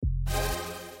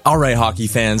All right, hockey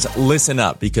fans, listen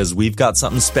up because we've got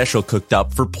something special cooked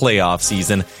up for playoff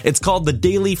season. It's called the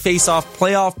Daily Face-Off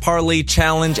Playoff Parlay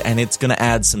Challenge, and it's going to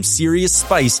add some serious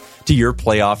spice to your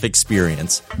playoff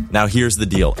experience. Now, here's the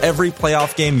deal. Every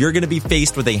playoff game, you're going to be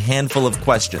faced with a handful of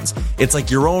questions. It's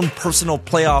like your own personal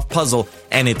playoff puzzle,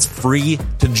 and it's free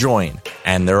to join.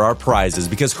 And there are prizes,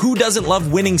 because who doesn't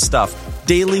love winning stuff?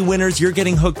 Daily winners, you're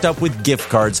getting hooked up with gift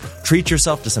cards. Treat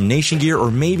yourself to some Nation gear or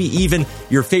maybe even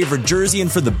your favorite jersey.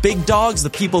 And for the big dogs, the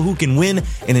people who can win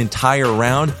an entire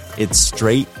round, it's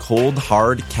straight, cold,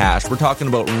 hard cash. We're talking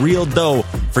about real dough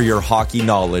for your hockey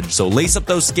knowledge. So lace up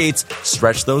those skates,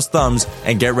 stretch those thumbs,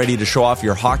 and get ready to show off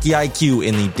your hockey IQ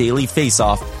in the Daily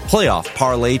Face-Off Playoff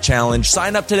Parlay Challenge.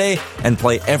 Sign up today and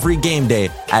play every game day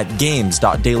at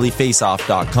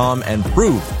games.dailyfaceoff.com and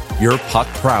prove your puck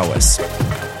prowess.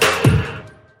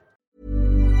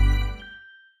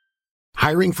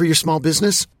 Hiring for your small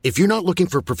business? If you're not looking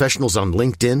for professionals on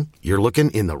LinkedIn, you're looking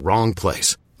in the wrong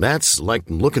place. That's like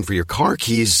looking for your car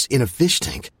keys in a fish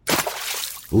tank.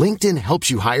 LinkedIn helps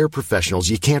you hire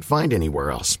professionals you can't find anywhere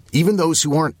else, even those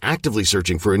who aren't actively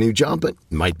searching for a new job but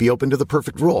might be open to the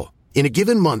perfect role. In a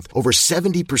given month, over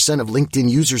 70% of LinkedIn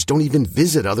users don't even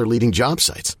visit other leading job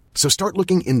sites. So start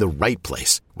looking in the right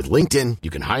place. With LinkedIn, you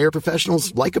can hire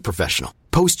professionals like a professional.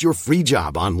 Post your free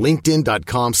job on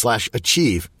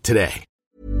linkedin.com/achieve today.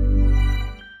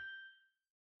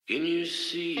 Can you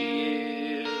see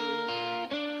it?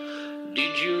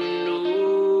 Did you notice?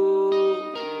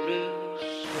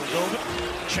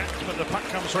 Checked, but the puck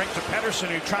comes right to Pedersen,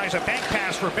 who tries a bank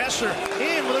pass for Besser.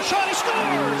 In with a shot, he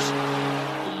scores!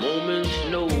 A moment's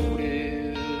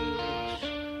notice.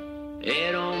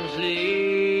 At arm's length.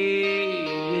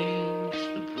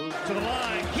 To the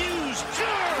line, Hughes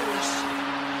scores!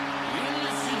 In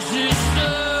this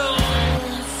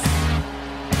existence,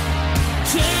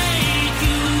 take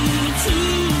you to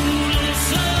the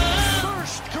sun.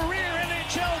 First career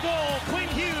NHL goal. Quinn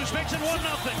Hughes makes it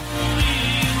 1-0.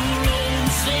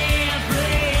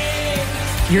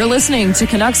 You're listening to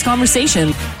Canucks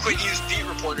Conversation. Quinn Hughes, beat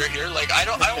reporter here. I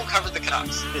won't cover the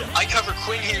Canucks. Yeah. I cover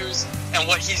Quinn Hughes and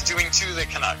what he's doing to the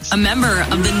Canucks. A member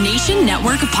of the Nation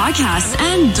Network of Podcasts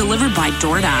and delivered by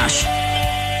DoorDash.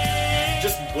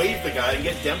 Just wave the guy and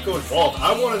get Demko involved.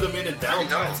 I wanted them in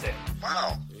Valentine's Day.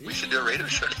 Wow. We should do a radio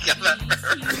show together.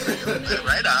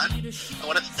 Right on. I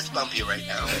want to fist bump you right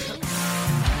now.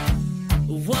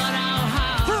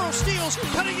 Pearl steals,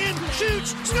 cutting in,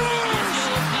 shoots, scores!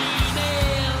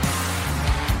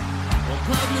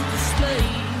 Public display.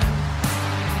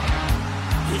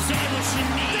 Is that what you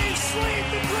need? They slayed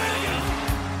the dragon!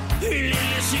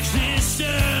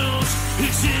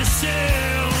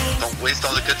 Existence. Don't waste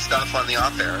all the good stuff on the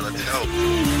off air. Let's go.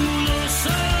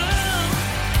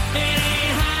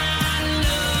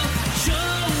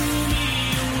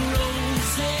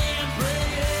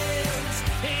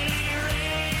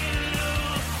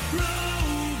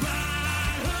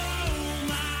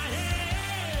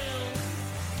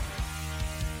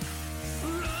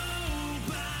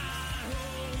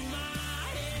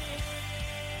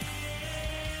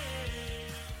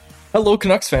 Hello,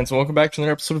 Canucks fans, and welcome back to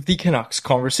another episode of the Canucks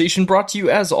Conversation, brought to you,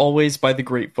 as always, by the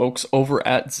great folks over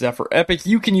at Zephyr Epic.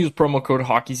 You can use promo code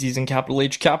HOCKEYSEASON, capital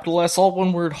H, capital S, all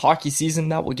one word, Hockey Season.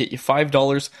 That will get you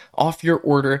 $5 off your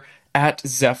order at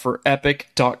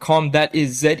ZephyrEpic.com. That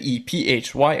is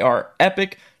ZEPHYR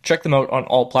Epic. Check them out on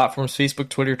all platforms, Facebook,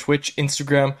 Twitter, Twitch,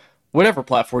 Instagram, whatever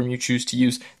platform you choose to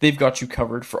use. They've got you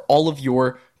covered for all of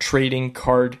your trading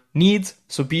card needs,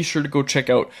 so be sure to go check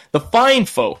out the fine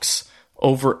folks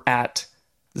over at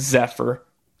Zephyr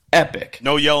Epic.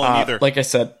 No yelling either. Like I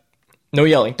said, no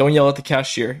yelling. Don't yell at the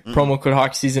cashier. Mm-hmm. Promo code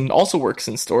Hockey Season also works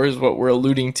in stores, what we're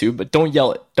alluding to, but don't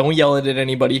yell it. Don't yell it at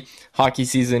anybody. Hockey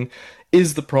Season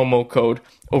is the promo code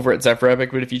over at Zephyr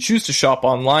Epic, but if you choose to shop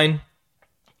online,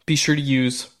 be sure to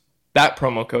use that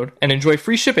promo code and enjoy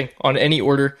free shipping on any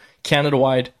order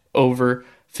Canada-wide over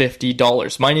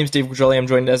 $50. My name's Dave Gugelli. I'm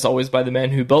joined as always by the man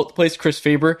who built the place, Chris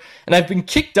Faber, and I've been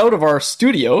kicked out of our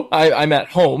studio. I'm at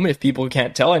home, if people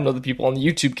can't tell. I know the people on the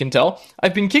YouTube can tell.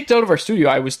 I've been kicked out of our studio.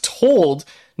 I was told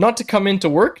not to come into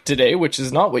work today, which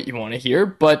is not what you want to hear,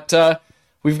 but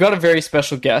we've got a very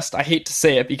special guest. I hate to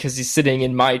say it because he's sitting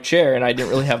in my chair and I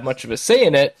didn't really have much of a say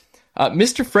in it.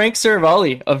 Mr. Frank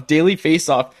Seravalli of Daily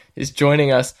Faceoff is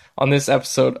joining us on this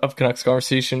episode of Canucks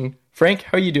Conversation. Frank,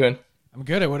 how are you doing? I'm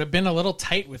good. It would have been a little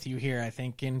tight with you here, I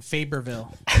think, in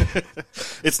Faberville.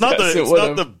 It's not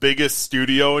the biggest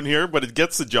studio in here, but it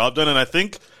gets the job done. And I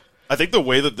think the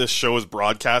way that this show is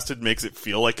broadcasted makes it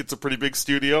feel like it's a pretty big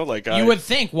studio. You would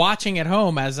think, watching at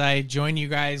home as I join you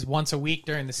guys once a week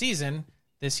during the season,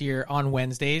 this year on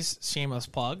Wednesdays. Shameless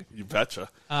plug. You betcha.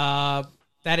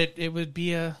 That it would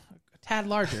be a tad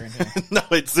larger in here. No,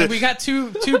 it's we got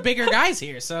two bigger guys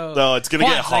here, so no, it's gonna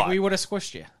get hot. Like we would have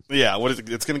squished you. Yeah,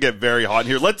 it's going to get very hot in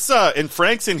here. Let's and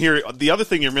Frank's in here. The other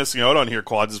thing you're missing out on here,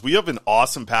 Quads, is we have an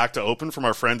awesome pack to open from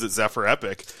our friends at Zephyr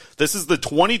Epic. This is the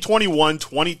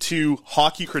 2021-22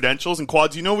 hockey credentials. And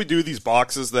Quads, we do these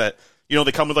boxes that,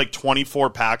 they come with like 24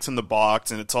 packs in the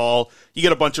box, and it's all, you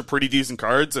get a bunch of pretty decent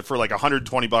cards for like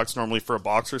 $120 normally for a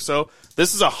box or so.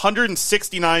 This is a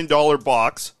 $169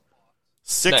 box,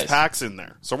 6 packs in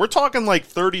there. So we're talking like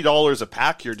 $30 a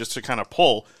pack here just to kind of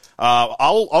pull.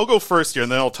 I'll go first here,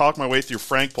 and then I'll talk my way through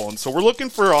Frank pulling. So we're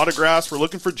looking for autographs, we're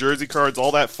looking for jersey cards,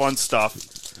 all that fun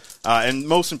stuff. And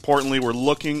most importantly, we're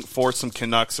looking for some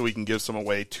Canucks so we can give some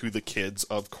away to the kids,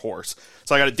 of course.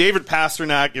 So I got a David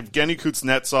Pasternak, Evgeny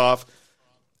Kuznetsov,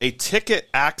 a ticket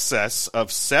access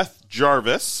of Seth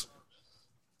Jarvis.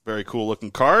 Very cool looking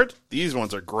card. These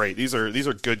ones are great. These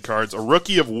are good cards. A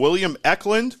rookie of William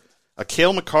Eklund, a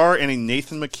Cale Makar, and a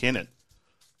Nathan McKinnon.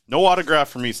 No autograph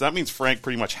for me, so that means Frank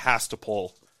pretty much has to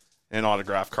pull an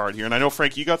autograph card here. And I know,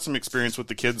 Frank, you got some experience with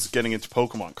the kids getting into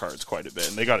Pokemon cards quite a bit,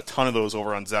 and they got a ton of those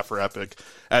over on Zephyr Epic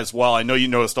as well. I know you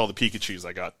noticed all the Pikachus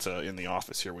I got in the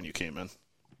office here when you came in.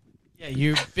 Yeah,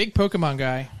 you big Pokemon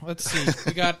guy. Let's see.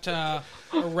 We got a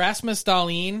Rasmus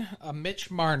Dahlin, a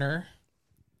Mitch Marner,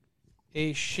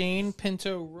 a Shane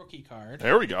Pinto rookie card.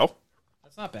 There we go.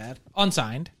 That's not bad.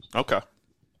 Unsigned. Okay.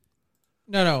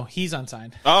 No, he's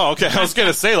unsigned. Oh, okay. I was going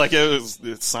to say, like,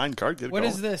 it's signed card. What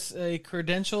is this? A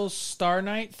Credentials Star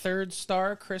Knight, 3rd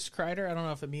star, Chris Kreider. I don't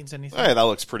know if it means anything. Hey, that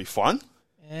looks pretty fun.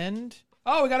 And,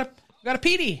 we got a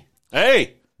Petey.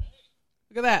 Hey.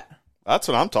 Look at that. That's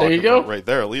what I'm talking about right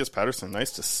there. Elias Patterson,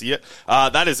 nice to see it.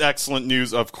 That is excellent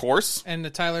news, of course. And the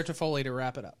Tyler Toffoli to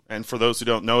wrap it up. And for those who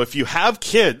don't know, if you have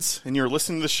kids and you're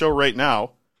listening to the show right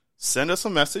now, send us a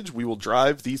message. We will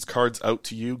drive these cards out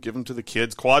to you, give them to the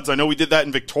kids. Quads, I know we did that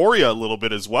in Victoria a little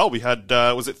bit as well. We had,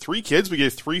 was it 3 kids? We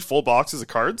gave 3 full boxes of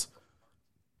cards.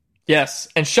 Yes,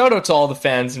 and shout out to all the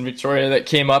fans in Victoria that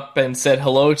came up and said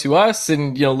hello to us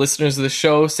and, listeners of the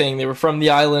show saying they were from the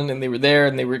island and they were there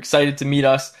and they were excited to meet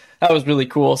us. That was really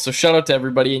cool. So shout out to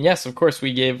everybody. And yes, of course,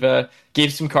 we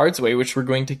gave some cards away, which we're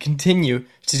going to continue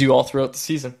to do all throughout the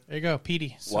season. There you go,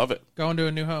 Petey. Love it. Going to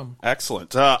a new home.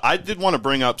 Excellent. I did want to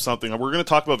bring up something. We're going to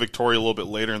talk about Victoria a little bit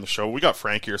later in the show. We got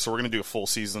Frank here, so we're going to do a full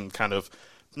season kind of,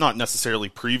 not necessarily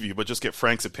preview, but just get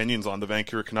Frank's opinions on the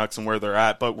Vancouver Canucks and where they're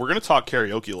at. But we're going to talk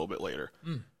karaoke a little bit later.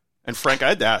 And Frank, I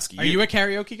had to ask you. Are you a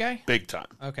karaoke guy? Big time.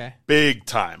 Okay. Big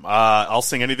time. I'll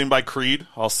sing anything by Creed.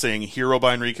 I'll sing Hero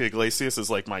by Enrique Iglesias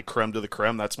is like my creme de la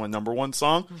creme. That's my number 1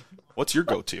 song. What's your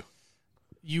go-to?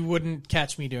 You wouldn't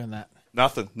catch me doing that.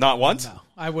 Nothing. Not once? No,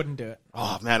 I wouldn't do it.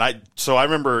 Oh, man. I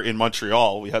remember in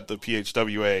Montreal, we had the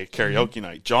PHWA karaoke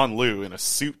night. John Liu in a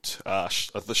suit, the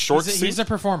short suit. He's a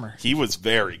performer. He was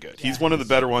very good. He's one of the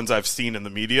better ones I've seen in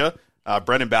the media.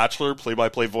 Brendan Batchelor,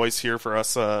 play-by-play voice here for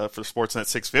us for Sportsnet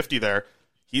 650 there.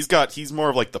 He's more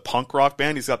of like the punk rock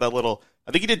band. He's got that little,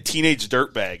 I think he did Teenage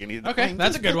Dirtbag. And okay,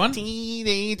 that's a good one.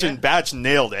 Teenage, and Batch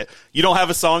nailed it. You don't have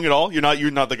a song at all?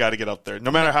 You're not the guy to get up there,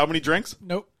 no matter how many drinks?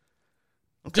 Nope.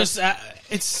 Okay. Just,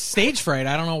 it's stage fright.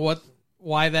 I don't know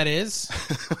why that is.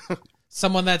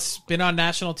 Someone that's been on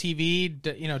national TV,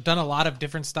 done a lot of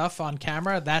different stuff on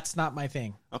camera, that's not my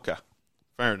thing. Okay,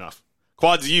 fair enough.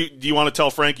 Quads, do you want to tell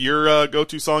Frank your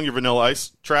go-to song, your Vanilla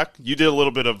Ice track? You did a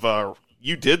little bit of,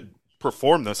 you did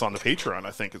perform this on the Patreon,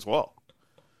 I think, as well.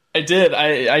 I did.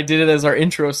 I did it as our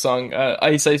intro song.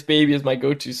 Ice Ice Baby is my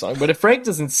go-to song. But if Frank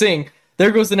doesn't sing, there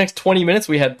goes the next 20 minutes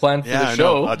we had planned for the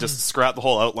show. I'll just scrap the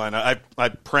whole outline. I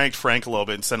pranked Frank a little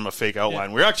bit and sent him a fake outline.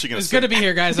 Yeah. We're actually going to. It's good to be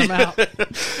here, guys. I'm out.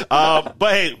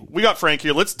 But hey, we got Frank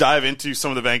here. Let's dive into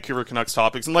some of the Vancouver Canucks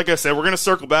topics. And like I said, we're going to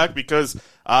circle back because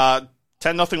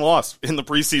 10-0 loss in the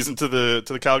preseason to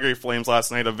the Calgary Flames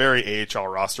last night, a very AHL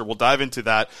roster. We'll dive into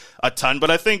that a ton,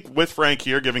 but I think with Frank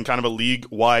here giving kind of a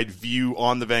league-wide view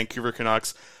on the Vancouver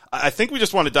Canucks, I think we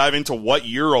just want to dive into what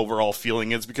your overall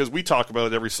feeling is because we talk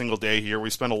about it every single day here. We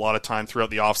spend a lot of time throughout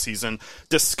the offseason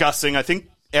discussing. I think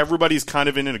everybody's kind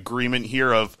of in an agreement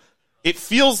here of it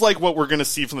feels like what we're going to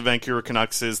see from the Vancouver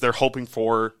Canucks is they're hoping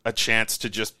for a chance to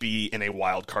just be in a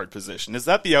wild card position. Is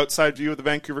that the outside view of the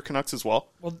Vancouver Canucks as well?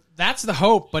 Well, that's the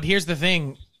hope, but here's the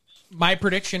thing. My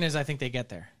prediction is I think they get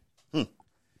there.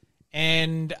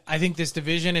 And I think this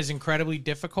division is incredibly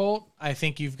difficult. I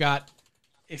think you've got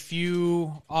a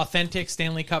few authentic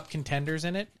Stanley Cup contenders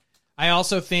in it. I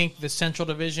also think the Central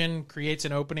Division creates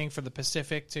an opening for the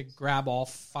Pacific to grab all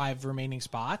 5 remaining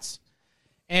spots.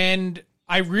 And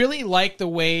I really like the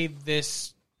way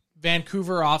this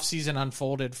Vancouver offseason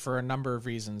unfolded for a number of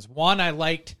reasons. One, I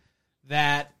liked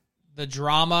that the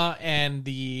drama and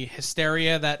the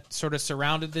hysteria that sort of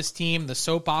surrounded this team, the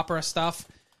soap opera stuff,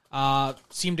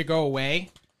 seemed to go away.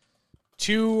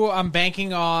 Two, I'm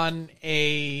banking on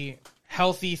a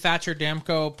healthy Thatcher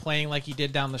Demko playing like he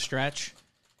did down the stretch.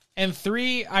 And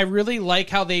three, I really like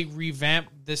how they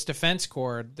revamped this defense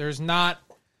core. There's not,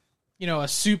 a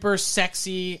super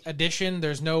sexy addition.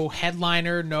 There's no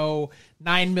headliner, no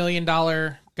 $9 million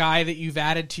guy that you've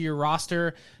added to your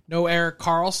roster, no Erik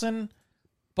Karlsson.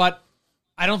 But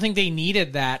I don't think they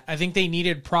needed that. I think they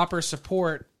needed proper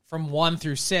support from 1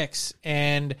 through 6.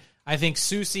 And I think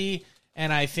Susie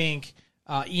and I think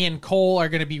Ian Cole are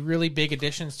going to be really big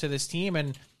additions to this team.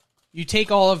 And you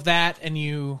take all of that and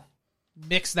you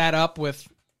mix that up with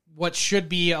what should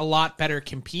be a lot better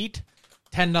compete.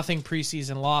 10-0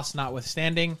 preseason loss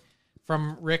notwithstanding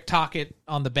from Rick Tocchet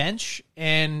on the bench.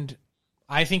 And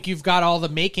I think you've got all the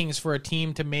makings for a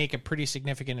team to make a pretty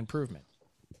significant improvement.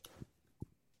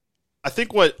 I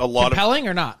think what a lot compelling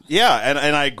or not? Yeah,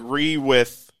 and I agree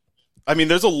with. I mean,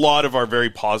 there's a lot of our very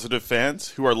positive fans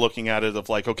who are looking at it of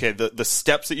like, okay, the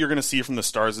steps that you're going to see from the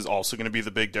Stars is also going to be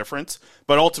the big difference.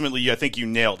 But ultimately, I think you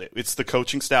nailed it. It's the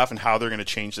coaching staff and how they're going to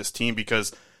change this team,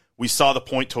 because we saw the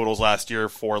point totals last year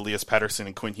for Elias Pettersson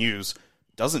and Quinn Hughes.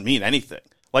 Doesn't mean anything.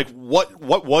 Like,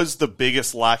 what was the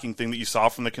biggest lacking thing that you saw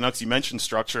from the Canucks? You mentioned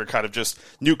structure, kind of just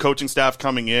new coaching staff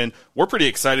coming in. We're pretty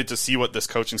excited to see what this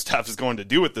coaching staff is going to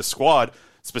do with this squad,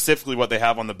 specifically what they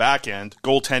have on the back end.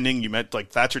 Goaltending, you meant like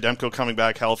Thatcher Demko coming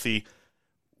back healthy.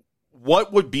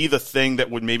 What would be the thing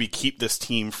that would maybe keep this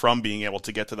team from being able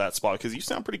to get to that spot? Because you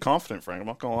sound pretty confident, Frank. I'm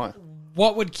not going to lie.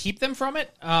 What would keep them from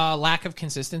it? Lack of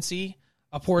consistency,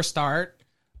 a poor start,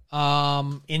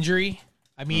 injury.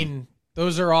 I mean,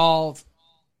 those are all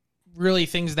really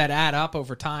things that add up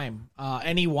over time.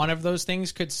 Any one of those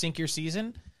things could sink your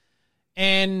season.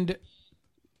 And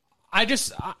I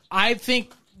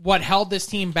think what held this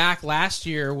team back last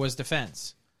year was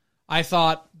defense. I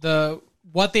thought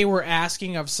what they were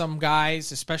asking of some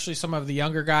guys, especially some of the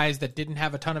younger guys that didn't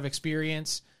have a ton of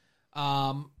experience,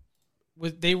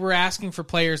 they were asking for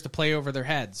players to play over their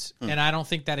heads. And I don't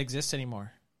think that exists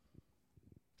anymore.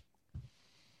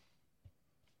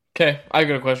 Okay, I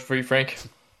got a question for you, Frank.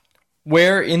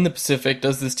 Where in the Pacific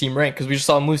does this team rank? Because we just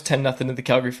saw them lose 10-0 to the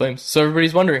Calgary Flames. So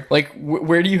everybody's wondering, like,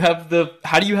 how do you have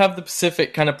the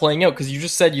Pacific kind of playing out? Because you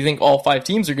just said you think all 5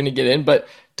 teams are going to get in, but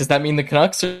does that mean the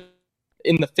Canucks are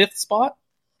in the 5th spot?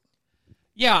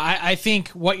 Yeah, I think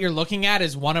what you're looking at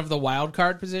is one of the wild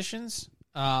card positions.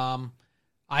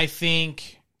 I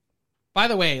think, by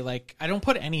the way, like, I don't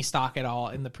put any stock at all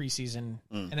in the preseason,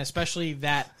 and especially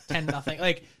that 10-0.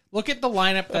 Like, look at the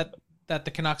lineup that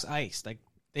the Canucks iced. Like,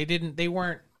 they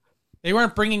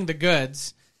weren't bringing the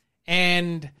goods.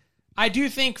 And I do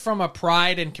think from a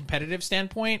pride and competitive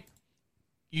standpoint,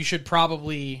 you should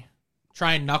probably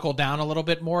try and knuckle down a little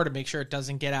bit more to make sure it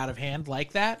doesn't get out of hand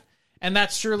like that. And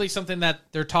that's surely something that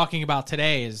they're talking about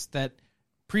today, is that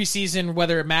preseason,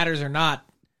 whether it matters or not,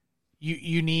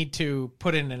 you need to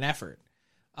put in an effort.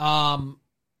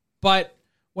 But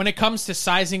when it comes to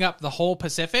sizing up the whole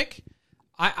Pacific,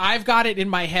 I've got it in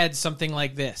my head something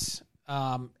like this.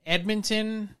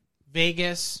 Edmonton,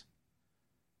 Vegas,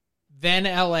 then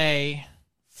LA,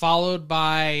 followed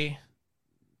by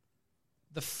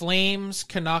the Flames,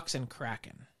 Canucks, and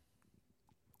Kraken.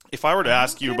 If I were to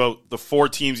ask you about the 4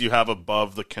 teams you have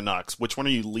above the Canucks, which one are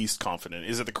you least confident?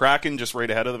 Is it the Kraken just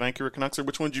right ahead of the Vancouver Canucks, or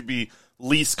which one would you be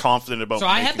least confident about? So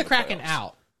I had the Kraken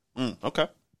out. Okay.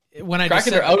 When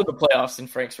Kraken are out of the playoffs in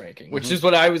Frank's ranking, which is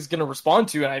what I was going to respond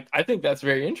to, and I think that's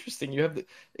very interesting. You have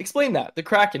explain that, the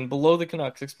Kraken below the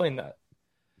Canucks. Explain that.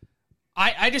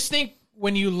 I just think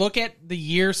when you look at the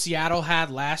year Seattle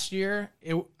had last year,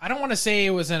 I don't want to say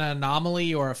it was an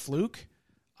anomaly or a fluke,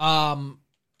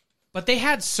 but they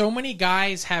had so many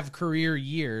guys have career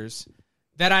years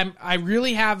that I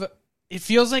really have. It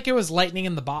feels like it was lightning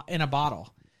in a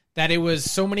bottle. That it was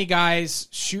so many guys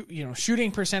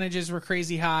shooting percentages were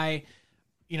crazy high.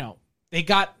 They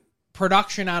got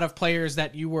production out of players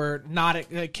that you were not.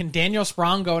 Can Daniel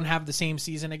Sprong go and have the same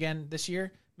season again this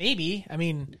year? Maybe. I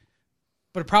mean,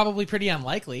 but probably pretty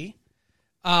unlikely.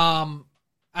 I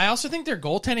also think their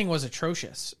goaltending was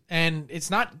atrocious, and it's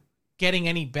not getting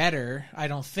any better, I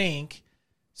don't think.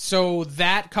 So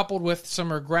that, coupled with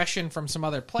some regression from some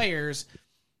other players,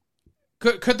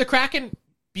 could the Kraken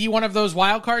be one of those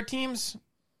wild card teams?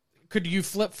 Could you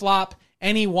flip flop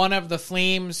any one of the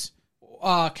Flames,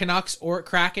 Canucks, or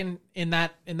Kraken in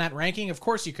that ranking? Of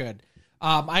course you could.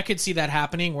 I could see that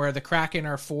happening where the Kraken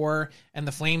are 4 and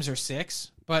the Flames are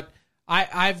 6. But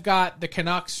I've got the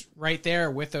Canucks right there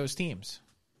with those teams.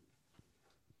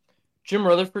 Jim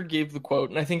Rutherford gave the quote,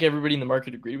 and I think everybody in the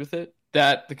market agreed with it,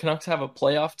 that the Canucks have a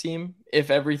playoff team if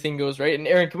everything goes right. And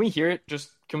Aaron, can we hear it? Just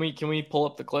can we pull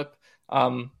up the clip?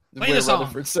 Where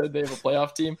Rutherford said they have a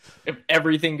playoff team if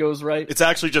everything goes right. It's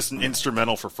actually just an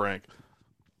instrumental for Frank.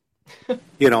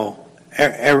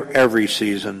 Every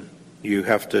season you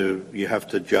have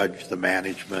to judge the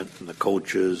management and the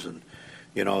coaches, and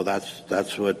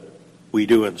that's what we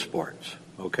do in sports.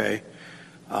 Okay,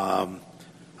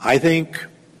 I think,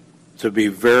 to be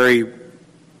very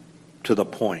to the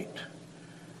point,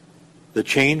 the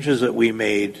changes that we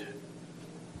made,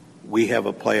 we have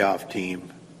a playoff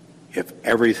team if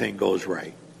everything goes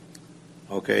right.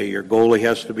 Okay, your goalie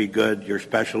has to be good, your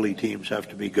specialty teams have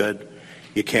to be good,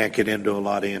 you can't get into a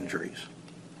lot of injuries.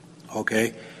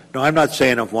 Okay? Now, I'm not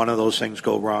saying if one of those things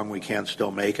go wrong, we can't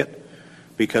still make it,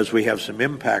 because we have some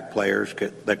impact players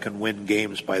that can win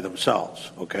games by themselves.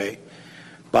 Okay?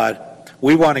 But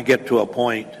we want to get to a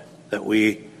point that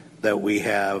we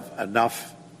have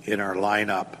enough in our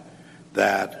lineup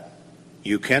that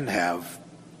you can have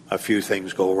a few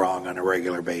things go wrong on a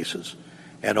regular basis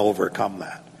and overcome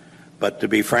that. But to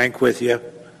be frank with you,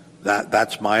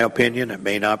 that's my opinion. It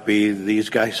may not be these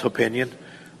guys' opinion,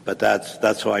 but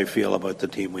that's how I feel about the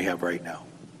team we have right now.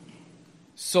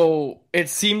 So it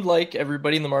seemed like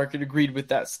everybody in the market agreed with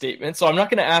that statement. So I'm not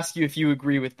going to ask you if you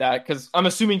agree with that, because I'm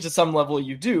assuming to some level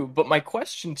you do. But my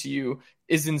question to you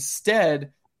is,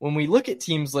 instead, when we look at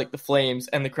teams like the Flames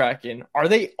and the Kraken, are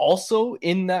they also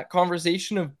in that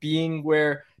conversation of being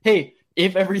where, hey,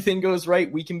 if everything goes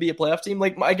right, we can be a playoff team?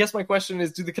 Like, I guess my question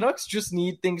is, do the Canucks just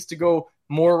need things to go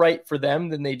more right for them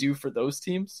than they do for those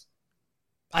teams?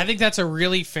 I think that's a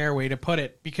really fair way to put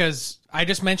it, because I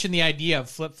just mentioned the idea of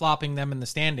flip-flopping them in the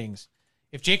standings.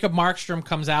 If Jacob Markstrom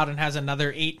comes out and has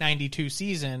another .892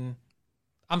 season,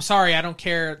 I'm sorry, I don't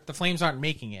care. The Flames aren't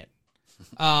making it.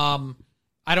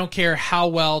 I don't care how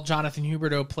well Jonathan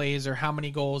Huberdeau plays or how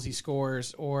many goals he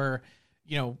scores, or,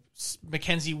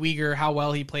 Mackenzie Weegar, how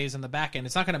well he plays in the back end.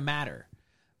 It's not going to matter.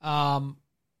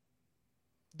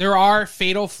 There are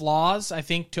fatal flaws, I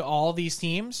think, to all these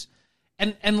teams.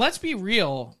 And let's be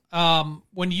real,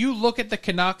 when you look at the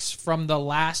Canucks from the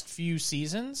last few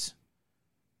seasons,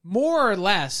 more or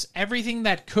less everything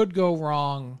that could go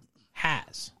wrong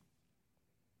has.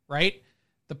 Right?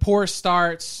 The poor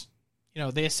starts,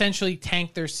 they essentially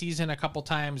tanked their season a couple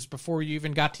times before you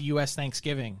even got to U.S.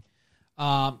 Thanksgiving.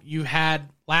 You had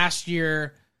last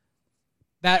year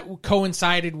that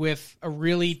coincided with a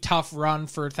really tough run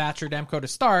for Thatcher Demko to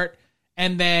start,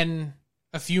 and then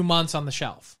a few months on the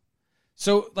shelf.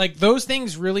 So, those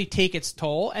things really take its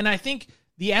toll. And I think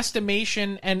the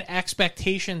estimation and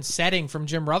expectation setting from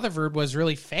Jim Rutherford was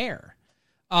really fair.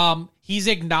 He's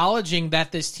acknowledging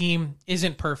that this team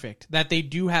isn't perfect, that they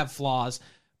do have flaws,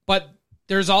 but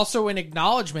there's also an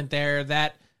acknowledgement there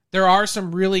that there are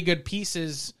some really good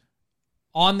pieces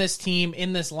on this team,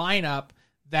 in this lineup,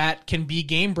 that can be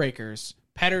game breakers.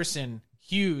 Pettersson,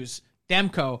 Hughes,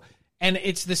 Demko. And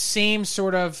it's the same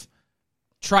sort of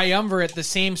triumvirate, the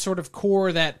same sort of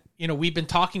core that, we've been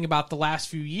talking about the last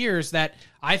few years, that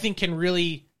I think can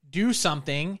really do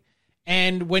something.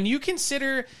 And when you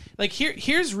consider,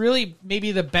 here's really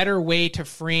maybe the better way to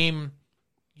frame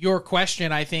your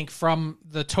question, I think, from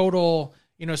the total,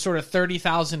 sort of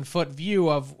 30,000 foot view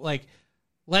of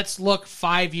let's look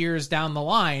 5 years down the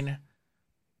line.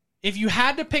 If you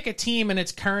had to pick a team in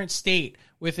its current state,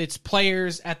 with its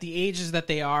players at the ages that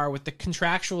they are, with the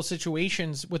contractual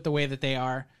situations with the way that they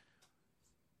are,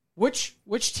 which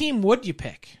team would you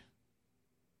pick?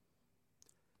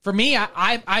 For me,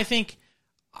 I think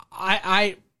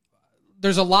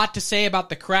there's a lot to say about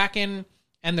the Kraken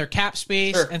and their cap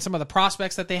space and some of the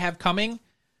prospects that they have coming,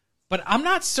 but I'm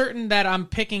not certain that I'm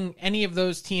picking any of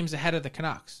those teams ahead of the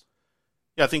Canucks.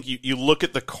 Yeah, I think you look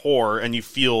at the core and you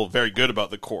feel very good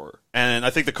about the core. And I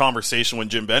think the conversation when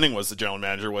Jim Benning was the general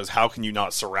manager was, how can you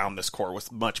not surround this core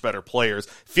with much better players?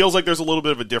 Feels like there's a little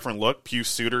bit of a different look. Pius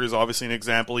Suter is obviously an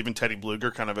example. Even Teddy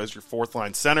Bluger kind of as your fourth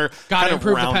line center. Got to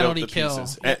improve round the penalty out the kill.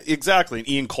 Pieces. Exactly. And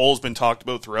Ian Cole's been talked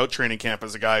about throughout training camp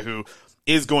as a guy who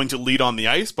is going to lead on the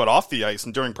ice, but off the ice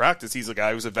and during practice, he's a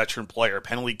guy who's a veteran player,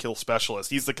 penalty kill specialist.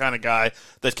 He's the kind of guy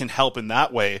that can help in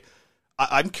that way.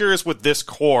 I'm curious with this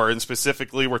core, and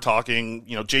specifically we're talking,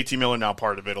 JT Miller now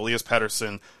part of it, Elias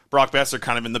Pettersson, Brock Besser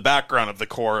kind of in the background of the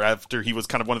core after he was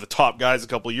kind of one of the top guys a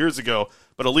couple of years ago,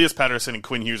 but Elias Pettersson and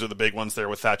Quinn Hughes are the big ones there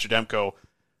with Thatcher Demko.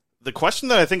 The question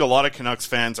that I think a lot of Canucks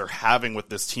fans are having with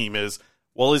this team is,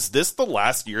 Well, is this the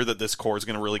last year that this core is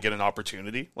going to really get an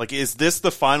opportunity? Like, is this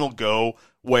the final go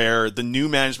where the new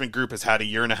management group has had a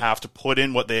year and a half to put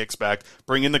in what they expect,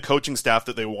 bring in the coaching staff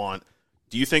that they want?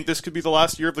 Do you think this could be the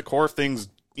last year of the core if things,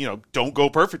 don't go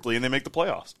perfectly and they make the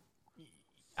playoffs?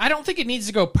 I don't think it needs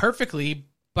to go perfectly,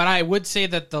 but I would say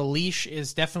that the leash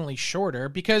is definitely shorter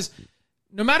because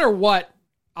no matter what,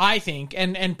 I think,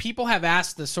 and people have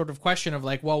asked this sort of question of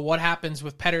like, well, what happens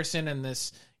with Pettersson and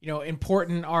this,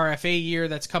 important RFA year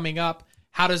that's coming up?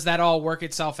 How does that all work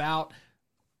itself out?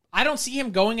 I don't see him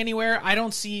going anywhere. I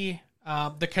don't see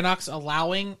the Canucks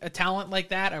allowing a talent like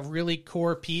that, a really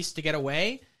core piece, to get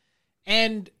away.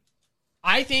 And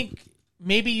I think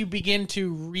maybe you begin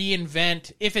to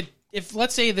reinvent if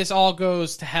let's say this all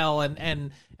goes to hell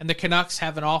and the Canucks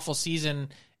have an awful season,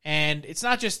 and it's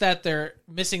not just that they're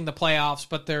missing the playoffs,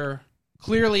 but they're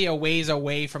clearly a ways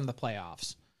away from the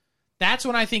playoffs. That's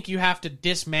when I think you have to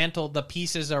dismantle the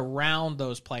pieces around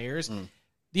those players.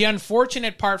 The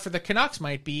unfortunate part for the Canucks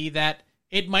might be that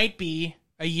it might be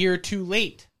a year too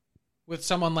late with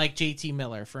someone like JT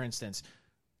Miller, for instance,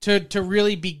 to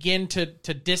really begin to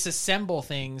disassemble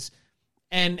things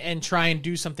and try and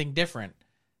do something different.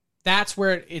 That's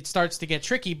where it starts to get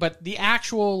tricky. But the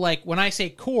actual, like, when I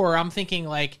say core, I'm thinking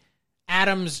like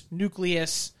Adams,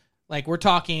 nucleus, like we're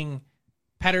talking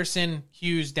Pettersson,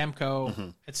 Hughes,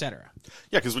 Demko, etc.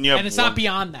 Yeah, because when you have and it's not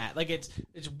beyond that. Like it's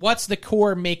what's the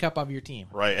core makeup of your team,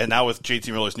 right? And now with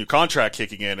JT Miller's new contract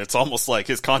kicking in, it's almost like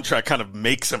his contract kind of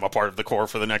makes him a part of the core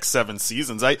for the next 7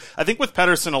 seasons. I think with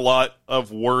Pettersson, a lot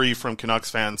of worry from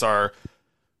Canucks fans are,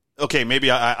 okay,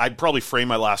 maybe I'd probably frame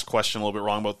my last question a little bit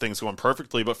wrong about things going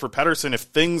perfectly, but for Pettersson, if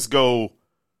things go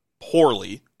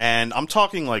poorly, and I'm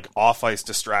talking like off-ice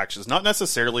distractions, not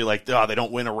necessarily like they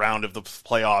don't win a round of the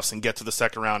playoffs and get to the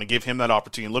second round and give him that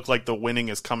opportunity and look like the winning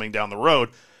is coming down the road,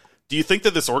 do you think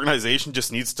that this organization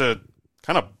just needs to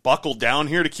kind of buckle down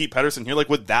here to keep Pettersson here? Like,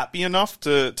 would that be enough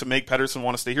to make Pettersson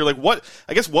want to stay here? Like, what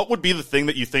would be the thing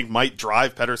that you think might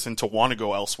drive Pettersson to want to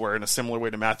go elsewhere in a similar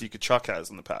way to Matthew Tkachuk has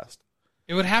in the past?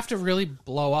 It would have to really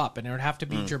blow up, and it would have to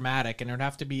be dramatic, and it would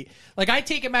have to be... Like, I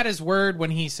take him at his word when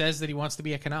he says that he wants to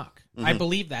be a Canuck. I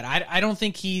believe that. I don't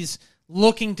think he's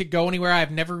looking to go anywhere.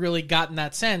 I've never really gotten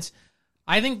that sense.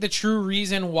 I think the true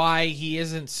reason why he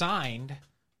isn't signed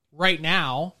right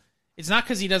now, it's not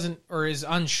because he doesn't or is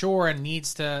unsure and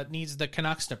needs the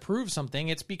Canucks to prove something.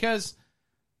 It's because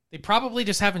they probably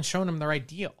just haven't shown him the right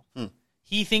deal.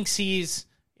 He thinks he's,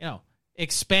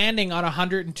 expanding on a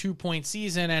 102-point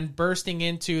season and bursting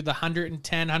into the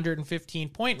 110,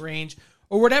 115-point range,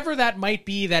 or whatever that might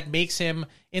be that makes him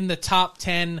in the top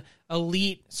 10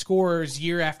 elite scorers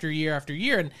year after year after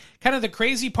year. And kind of the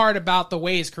crazy part about the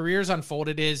way his career's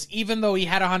unfolded is, even though he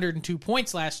had 102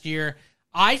 points last year,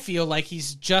 I feel like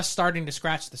he's just starting to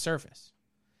scratch the surface.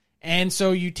 And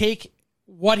so you take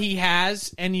what he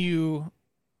has and he's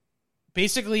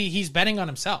betting on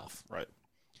himself. Right.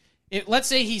 Let's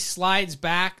say he slides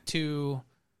back to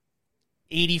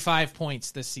 85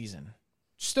 points this season.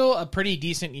 Still a pretty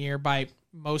decent year by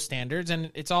most standards,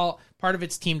 and it's all part of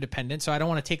it's team dependent, so I don't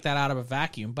want to take that out of a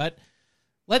vacuum. But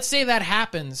let's say that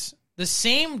happens. The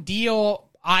same deal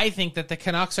I think that the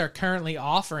Canucks are currently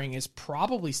offering is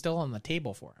probably still on the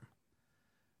table for him.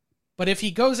 But if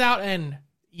he goes out and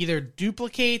either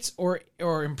duplicates or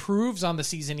improves on the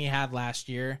season he had last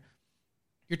year,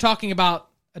 you're talking about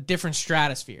a different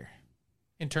stratosphere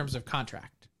in terms of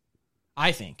contract,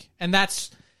 I think. And that's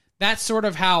sort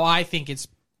of how I think it's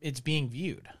being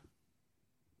viewed.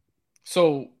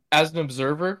 So, as an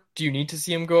observer, do you need to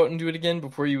see him go out and do it again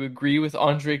before you agree with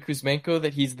Andrei Kuzmenko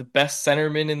that he's the best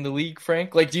centerman in the league,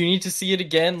 Frank? Like, do you need to see it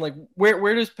again? Like,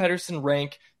 where does Pettersson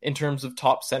rank in terms of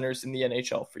top centers in the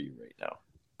NHL for you right now?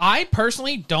 I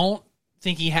personally don't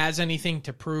think he has anything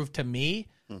to prove to me.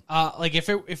 Like if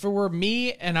it were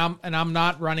me and I'm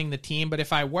not running the team, but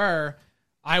if I were,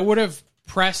 I would have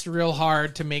pressed real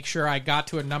hard to make sure I got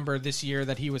to a number this year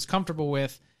that he was comfortable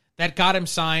with, that got him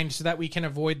signed so that we can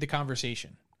avoid the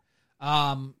conversation.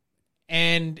 And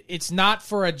it's not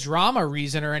for a drama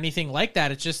reason or anything like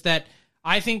that. It's just that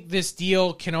I think this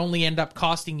deal can only end up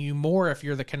costing you more if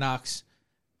you're the Canucks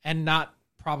and not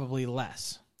probably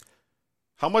less.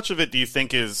 How much of it do you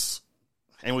think is,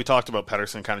 and we talked about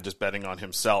Pettersson kind of just betting on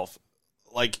himself,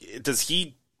 like, does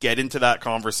he get into that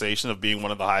conversation of being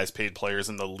one of the highest paid players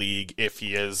in the league if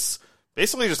he is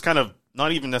basically just kind of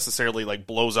not even necessarily like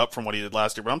blows up from what he did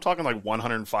last year, but I'm talking like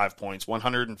 105 points,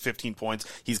 115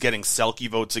 points. He's getting Selke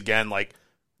votes again. Like,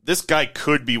 this guy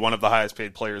could be one of the highest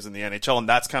paid players in the NHL, and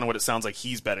that's kind of what it sounds like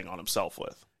he's betting on himself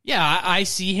with. Yeah, I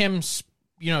see him,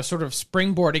 sort of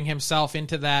springboarding himself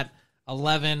into that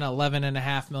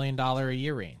 $11.5 million a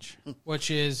year range,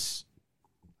 which is,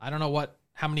 I don't know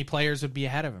how many players would be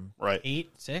ahead of him. Right.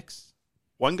 8, 6?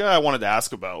 One guy I wanted to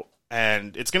ask about,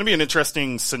 and it's going to be an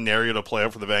interesting scenario to play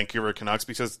out for the Vancouver Canucks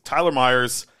because Tyler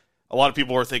Myers, a lot of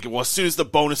people are thinking, well, as soon as the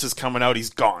bonus is coming out, he's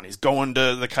gone. He's going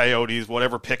to the Coyotes,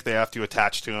 whatever pick they have to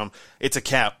attach to him. It's a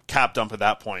cap dump at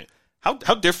that point.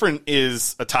 How different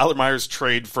is a Tyler Myers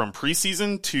trade from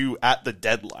preseason to at the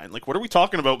deadline? Like, what are we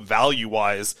talking about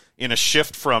value-wise in a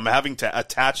shift from having to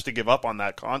attach to give up on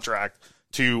that contract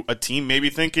to a team maybe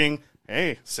thinking,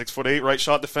 hey, 6'8" right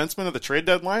shot defenseman at the trade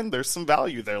deadline, there's some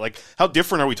value there. Like, how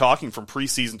different are we talking from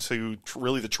preseason to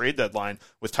really the trade deadline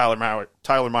with Tyler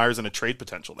Myers and a trade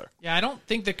potential there? Yeah, I don't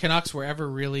think the Canucks were ever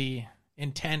really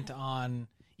intent on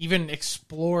even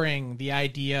exploring the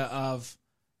idea of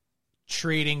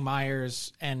trading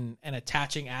Myers and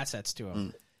attaching assets to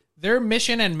him. Their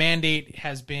mission and mandate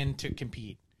has been to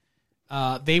compete.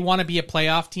 They want to be a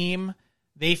playoff team.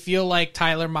 They feel like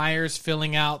Tyler Myers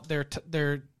filling out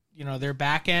their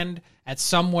back end at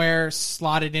somewhere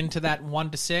slotted into that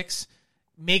 1-6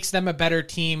 makes them a better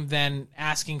team than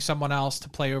asking someone else to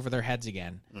play over their heads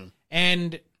again.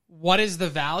 And what is the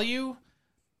value?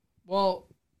 Well,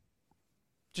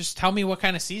 just tell me what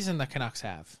kind of season the Canucks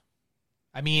have.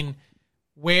 I mean,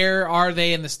 where are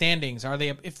they in the standings? Are they,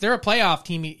 if they're a playoff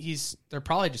team, they're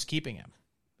probably just keeping him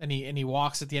and he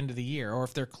walks at the end of the year, or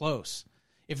if they're close.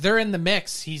 If they're in the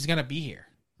mix, he's going to be here.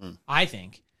 I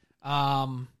think. I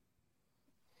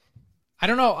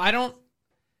don't know. I don't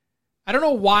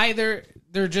know why there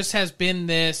just has been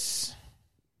this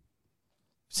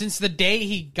since the day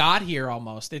he got here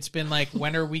almost. It's been like,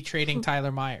 when are we trading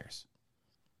Tyler Myers?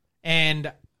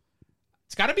 And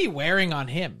it's got to be wearing on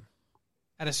him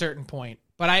at a certain point.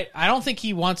 But I don't think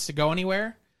he wants to go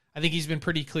anywhere. I think he's been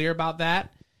pretty clear about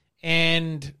that.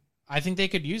 And I think they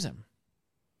could use him.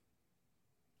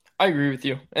 I agree with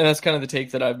you. And that's kind of the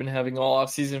take that I've been having all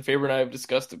offseason. Faber and I have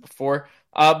discussed it before.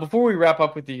 Before we wrap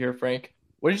up with you here, Frank,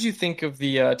 what did you think of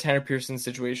the Tanner Pearson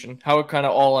situation? How it kind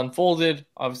of all unfolded?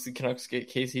 Obviously, Canucks get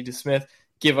Casey DeSmith,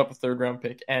 give up a third-round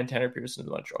pick, and Tanner Pearson to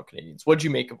the Montreal Canadiens. What did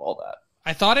you make of all that?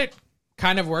 I thought it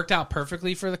kind of worked out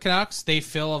perfectly for the Canucks. They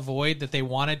fill a void that they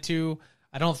wanted to.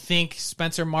 I don't think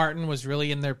Spencer Martin was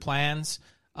really in their plans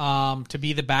to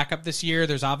be the backup this year.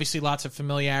 There's obviously lots of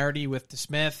familiarity with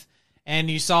DeSmith.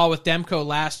 And you saw with Demko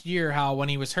last year how when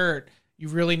he was hurt, you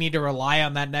really need to rely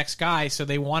on that next guy. So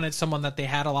they wanted someone that they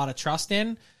had a lot of trust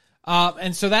in.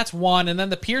 And so that's one. And then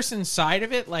the Pearson side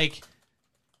of it, like,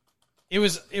 it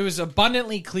was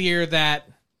abundantly clear that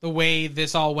the way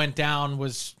this all went down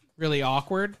was really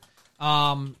awkward.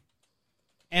 And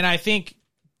I think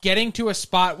getting to a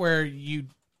spot where you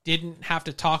didn't have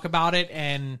to talk about it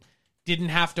and didn't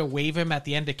have to waive him at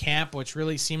the end of camp, which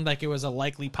really seemed like it was a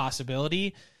likely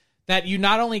possibility, that you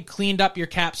not only cleaned up your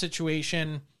cap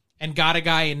situation and got a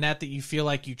guy in net that you feel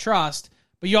like you trust,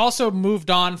 but you also moved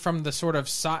on from the sort of,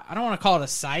 I don't want to call it a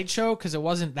sideshow because it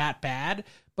wasn't that bad,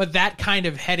 but that kind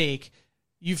of headache,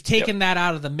 you've taken that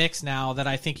out of the mix now that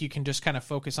I think you can just kind of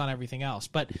focus on everything else.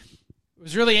 But it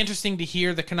was really interesting to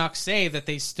hear the Canucks say that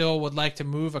they still would like to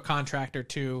move a contract or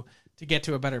two to get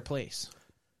to a better place.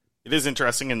 It is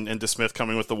interesting, and DeSmith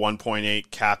coming with the 1.8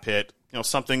 cap hit,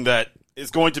 something that is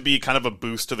going to be kind of a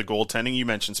boost to the goaltending. You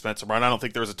mentioned Spencer Martin. I don't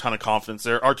think there was a ton of confidence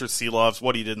there. Artur Silovs,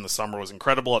 what he did in the summer was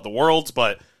incredible at the Worlds,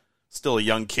 but still a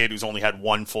young kid who's only had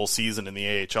one full season in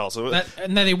the AHL. So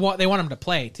and then they want him to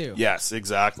play too. Yes,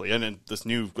 exactly. And then this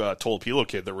new Tolopilo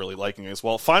kid they're really liking as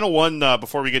well. Final one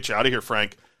before we get you out of here,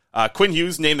 Frank. Quinn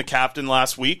Hughes named the captain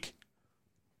last week.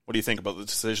 What do you think about the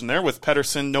decision there with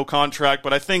Pettersson? No contract,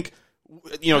 but I think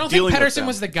I don't think Pettersson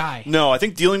was the guy. No, I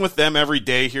think dealing with them every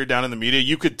day here down in the media,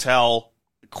 you could tell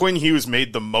Quinn Hughes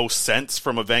made the most sense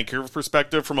from a Vancouver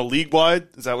perspective. From a league-wide,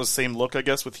 is that was the same look, I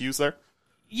guess, with Hughes there?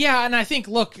 Yeah, and I think,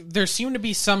 look, there seemed to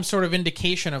be some sort of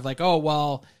indication of like, oh,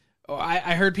 well,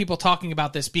 I heard people talking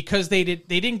about this because they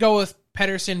didn't go with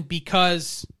Pettersson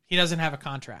because he doesn't have a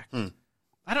contract.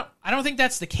 I don't think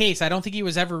that's the case. I don't think he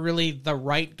was ever really the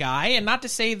right guy. And not to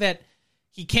say that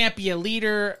he can't be a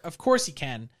leader. Of course he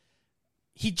can.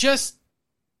 He just,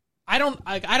 I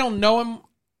don't know him,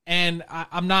 and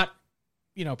I'm not,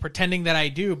 pretending that I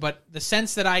do, but the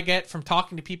sense that I get from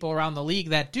talking to people around the league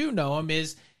that do know him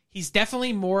is he's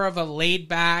definitely more of a laid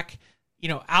back,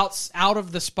 out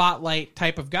of the spotlight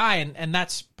type of guy. And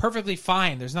that's perfectly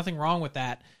fine. There's nothing wrong with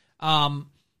that.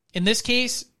 In this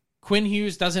case, Quinn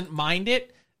Hughes doesn't mind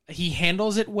it. He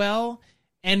handles it well.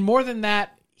 And more than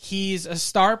that, he's a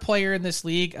star player in this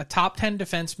league, a top 10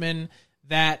 defenseman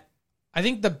that I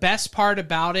think the best part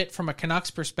about it from a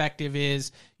Canucks perspective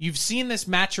is you've seen this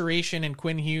maturation in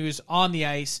Quinn Hughes on the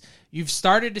ice. You've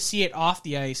started to see it off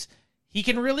the ice. He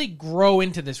can really grow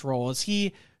into this role. Is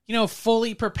he,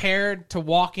 fully prepared to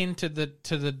walk into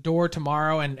the door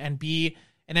tomorrow and be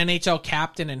an NHL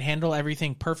captain and handle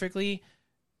everything perfectly?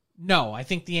 No, I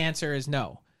think the answer is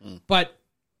no. But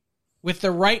with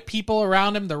the right people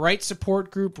around him, the right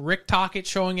support group, Rick Tocchet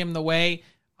showing him the way,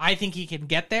 I think he can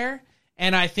get there.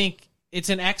 And I think it's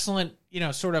an excellent,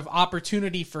 sort of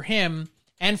opportunity for him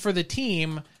and for the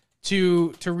team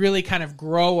to really kind of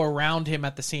grow around him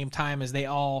at the same time as they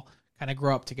all kind of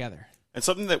grow up together. And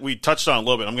something that we touched on a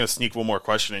little bit, I'm going to sneak one more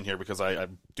question in here because I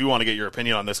do want to get your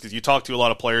opinion on this, because you talk to a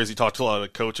lot of players, you talk to a lot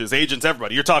of coaches, agents,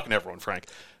 everybody. You're talking to everyone, Frank.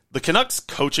 The Canucks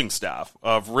coaching staff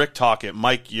of Rick Tocchet,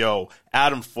 Mike Yeo,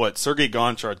 Adam Foote, Sergei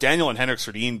Gonchar, Daniel and Henrik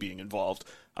Sedin being involved.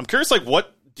 I'm curious,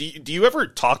 what do you ever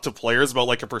talk to players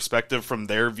about a perspective from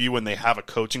their view when they have a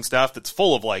coaching staff that's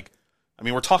full of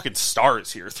we're talking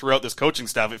stars here throughout this coaching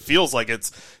staff. It feels like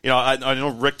it's, I know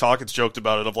Rick Tocchet's joked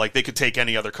about it of they could take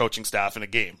any other coaching staff in a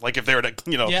game. If they were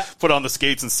to, put on the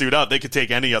skates and suit up, they could take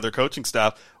any other coaching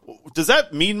staff. Does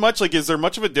that mean much? Is there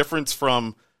much of a difference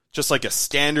from just a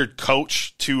standard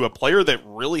coach to a player that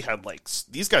really had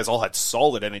these guys all had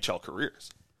solid NHL careers?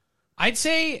 I'd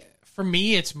say for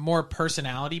me, it's more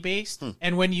personality based.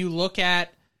 And when you look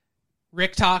at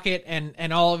Rick Tocchet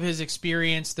and all of his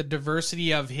experience, the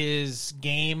diversity of his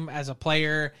game as a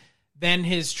player, then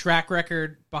his track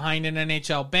record behind an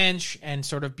NHL bench and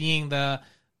sort of being the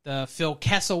Phil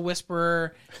Kessel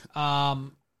whisperer.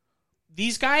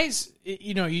 These guys,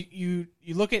 you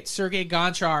look at Sergei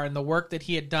Gonchar and the work that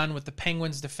he had done with the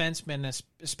Penguins defensemen,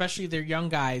 especially their young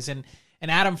guys, and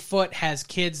Adam Foote has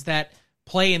kids that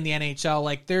play in the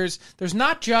NHL. There's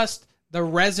not just the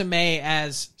resume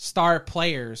as star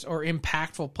players or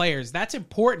impactful players. That's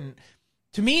important.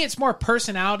 To me, it's more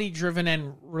personality driven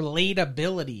and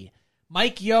relatability.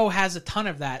 Mike Yeo has a ton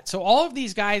of that. So all of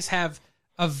these guys have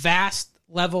a vast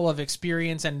level of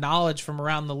experience and knowledge from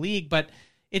around the league, but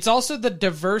it's also the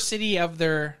diversity of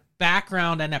their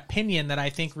background and opinion that I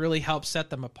think really helps set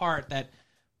them apart, that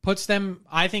puts them,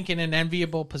 I think, in an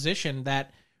enviable position,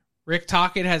 that Rick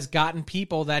Tocchet has gotten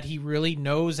people that he really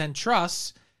knows and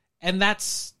trusts. And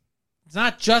it's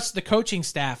not just the coaching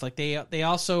staff. They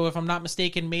also, if I'm not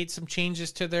mistaken, made some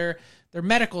changes to their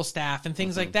medical staff and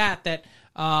things like that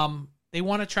they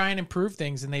want to try and improve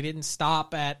things, and they didn't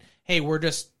stop at, hey, we're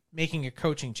just making a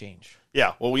coaching change.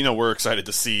 Yeah, well, we're excited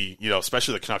to see,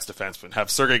 especially the Canucks defensemen,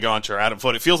 have Sergei Gonchar, Adam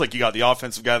Foote. It feels like you got the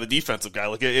offensive guy, the defensive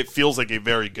guy. It feels like a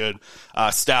very good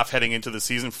staff heading into the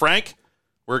season. Frank,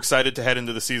 we're excited to head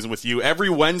into the season with you every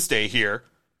Wednesday here.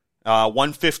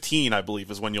 1:15, I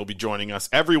believe, is when you'll be joining us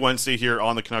every Wednesday here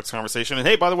on the Canucks Conversation. And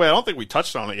hey, by the way, I don't think we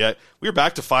touched on it yet. We're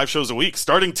back to 5 shows a week,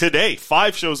 starting today.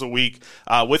 5 shows a week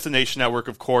with the Nation Network,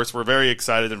 of course. We're very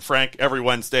excited. And Frank, every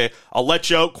Wednesday, I'll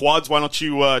let you out. Quads, why don't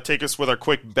you take us with our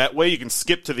quick Betway? You can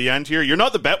skip to the end here. You're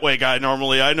not the Betway guy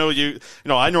normally. I know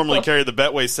I normally carry the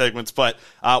Betway segments, but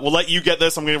we'll let you get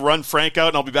this. I'm going to run Frank out,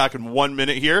 and I'll be back in 1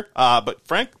 minute here. But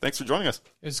Frank, thanks for joining us.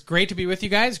 It was great to be with you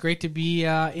guys. Great to be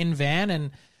in Van,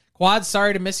 and Quad,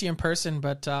 sorry to miss you in person,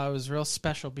 but it was real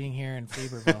special being here in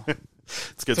Faberville.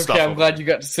 It's good stuff. Okay, I'm glad you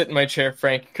got to sit in my chair,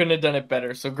 Frank. Couldn't have done it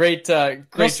better. So great job.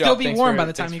 It'll still be warm by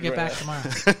the time you get back tomorrow.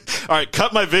 All right,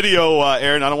 cut my video,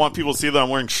 Aaron. I don't want people to see that I'm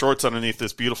wearing shorts underneath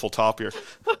this beautiful top here.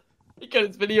 He got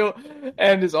his video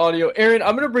and his audio. Aaron,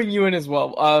 I'm going to bring you in as well,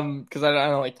 because I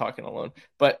don't like talking alone.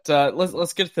 But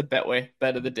let's get to the Betway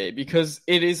bet of the day, because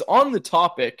it is on the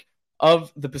topic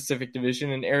of the Pacific Division.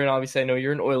 And Aaron, obviously, I know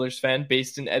you're an Oilers fan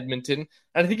based in Edmonton.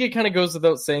 And I think it kind of goes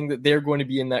without saying that they're going to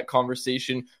be in that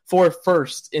conversation for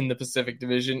first in the Pacific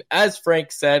Division. As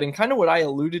Frank said, and kind of what I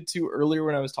alluded to earlier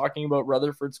when I was talking about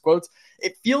Rutherford's quotes,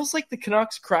 it feels like the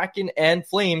Canucks, Kraken, and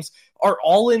Flames are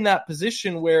all in that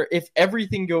position where if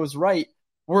everything goes right,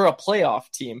 we're a playoff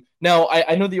team. Now,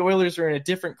 I know the Oilers are in a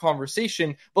different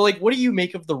conversation, but what do you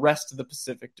make of the rest of the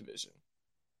Pacific Division?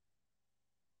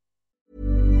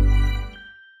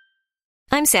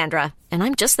 I'm Sandra, and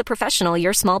I'm just the professional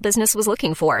your small business was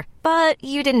looking for. But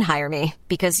you didn't hire me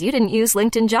because you didn't use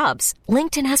LinkedIn Jobs.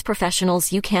 LinkedIn has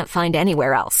professionals you can't find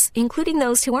anywhere else, including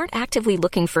those who aren't actively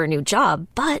looking for a new job,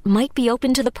 but might be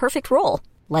open to the perfect role,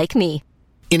 like me.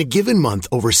 In a given month,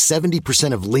 over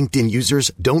 70% of LinkedIn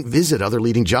users don't visit other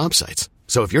leading job sites.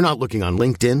 So if you're not looking on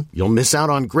LinkedIn, you'll miss out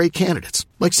on great candidates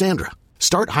like Sandra.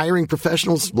 Start hiring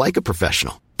professionals like a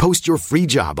professional. Post your free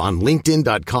job on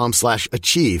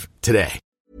linkedin.com/achieve today.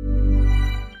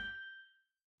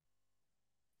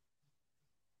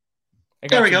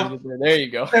 There we go. There you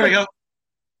go. There we go.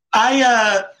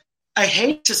 I I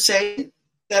hate to say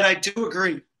that I do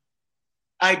agree.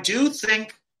 I do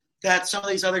think that some of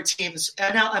these other teams,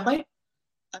 and now I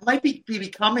might be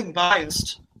becoming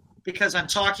biased because I'm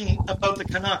talking about the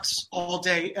Canucks all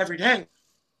day, every day.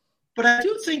 But I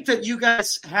do think that you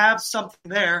guys have something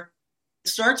there. It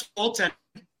starts goaltending.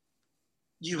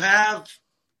 You have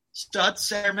stud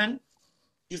centermen.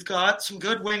 You've got some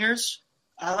good wingers.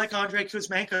 I like Andrei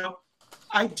Kuzmenko.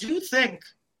 I do think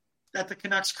that the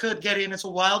Canucks could get in as a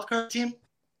wild card team.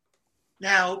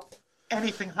 Now,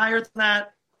 anything higher than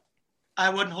that, I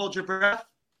wouldn't hold your breath.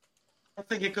 I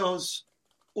think it goes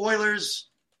Oilers,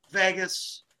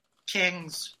 Vegas,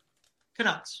 Kings,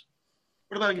 Canucks.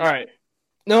 What about you? All right.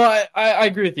 No, I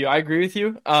agree with you. I agree with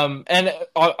you. And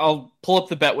I'll pull up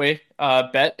the Betway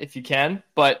bet if you can.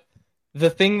 But the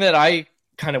thing that I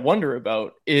kind of wonder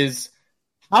about is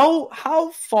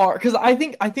how far, because I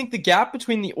think the gap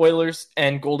between the Oilers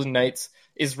and Golden Knights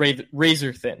is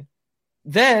razor thin.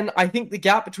 Then I think the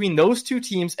gap between those two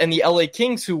teams and the LA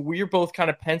Kings, who we're both kind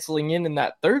of penciling in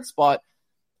that third spot,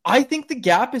 I think the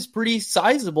gap is pretty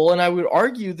sizable, and I would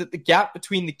argue that the gap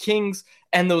between the Kings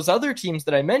and those other teams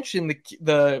that I mentioned,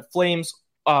 the Flames,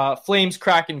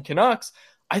 Kraken, Canucks,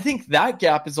 I think that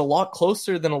gap is a lot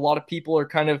closer than a lot of people are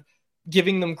kind of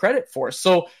giving them credit for.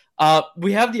 So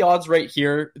we have the odds right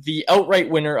here. The outright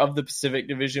winner of the Pacific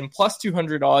Division, plus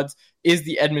 200 odds, is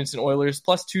the Edmonton Oilers,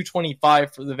 plus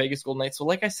 225 for the Vegas Golden Knights. So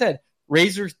like I said,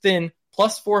 razor thin,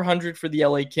 plus 400 for the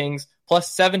LA Kings,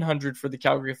 plus 700 for the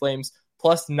Calgary Flames,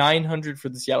 plus 900 for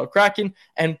the Seattle Kraken,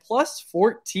 and plus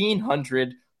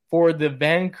 1,400 for the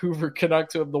Vancouver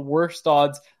Canucks, who have the worst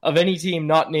odds of any team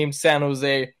not named San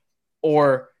Jose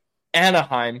or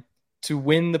Anaheim to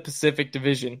win the Pacific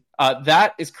Division.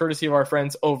 That is courtesy of our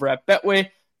friends over at Betway.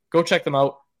 Go check them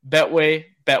out. Betway,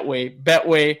 Betway,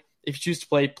 Betway. If you choose to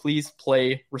play, please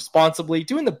play responsibly.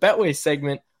 Doing the Betway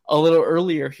segment a little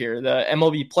earlier here. The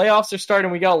MLB playoffs are starting.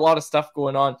 We got a lot of stuff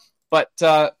going on. But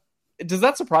does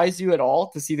that surprise you at all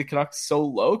to see the Canucks so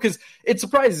low? Because it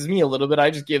surprises me a little bit.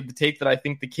 I just gave the take that I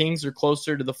think the Kings are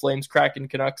closer to the Flames, Kraken,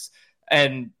 Canucks,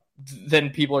 and than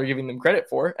people are giving them credit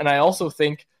for. And I also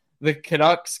think the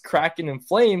Canucks, Kraken, and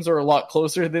Flames are a lot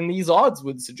closer than these odds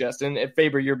would suggest. And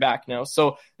Faber, you're back now.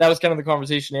 So that was kind of the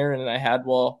conversation Aaron and I had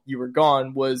while you were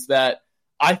gone, was that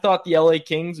I thought the LA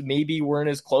Kings maybe weren't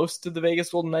as close to the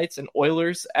Vegas Golden Knights and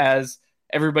Oilers as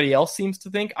everybody else seems to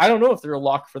think. I don't know if they're a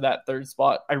lock for that third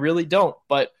spot. I really don't,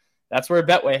 but that's where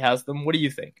Betway has them. What do you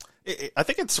think? I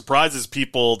think it surprises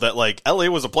people that, like, LA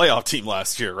was a playoff team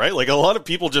last year, right? Like, a lot of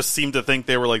people just seem to think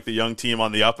they were, like, the young team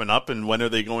on the up and up, and when are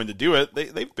they going to do it?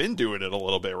 They've been doing it a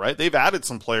little bit, right? They've added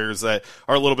some players that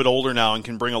are a little bit older now and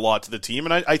can bring a lot to the team,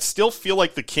 and I still feel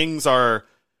like the Kings are,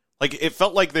 like, it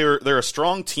felt like they're a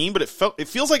strong team, but it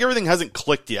feels like everything hasn't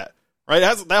clicked yet. Right, it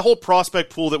has that whole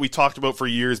prospect pool that we talked about for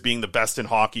years being the best in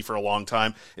hockey for a long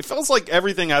time. It feels like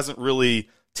everything hasn't really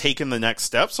taken the next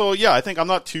step. So, yeah, I think I'm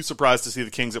not too surprised to see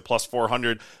the Kings at plus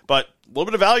 400. But a little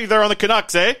bit of value there on the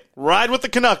Canucks, eh? Ride with the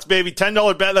Canucks, baby.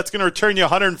 $10 bet. That's going to return you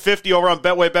 $150 over on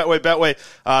Betway.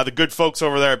 The good folks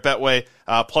over there at Betway,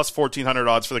 plus 1,400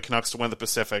 odds for the Canucks to win the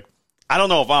Pacific. I don't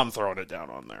know if I'm throwing it down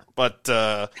on there, but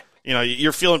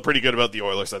you're feeling pretty good about the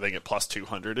Oilers, I think, at plus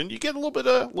 200, and you get a little bit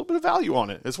of value on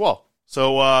it as well.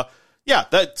 So,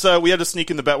 that's we had to sneak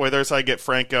in the Betway there, so I get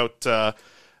Frank out.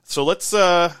 So let's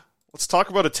talk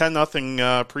about a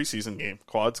 10-0 preseason game,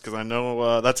 Quads, because I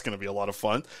know that's going to be a lot of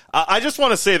fun. I just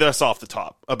want to say this off the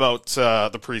top about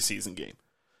the preseason game.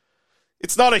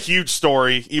 It's not a huge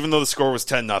story, even though the score was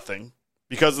 10-0,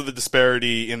 because of the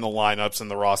disparity in the lineups and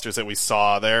the rosters that we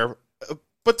saw there.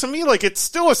 But to me, like, it's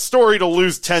still a story to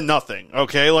lose 10-0,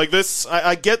 okay? Like, this,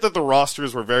 I get that the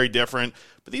rosters were very different,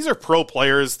 but these are pro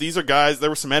players. These are guys,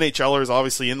 there were some NHLers,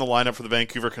 obviously, in the lineup for the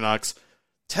Vancouver Canucks.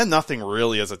 10-0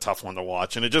 really is a tough one to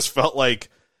watch, and it just felt like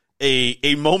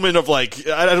a moment of, like,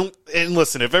 and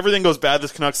listen, if everything goes bad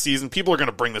this Canucks season, people are going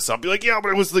to bring this up, be like, yeah,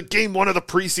 but it was the game one of the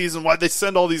preseason, why'd they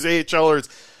send all these AHLers?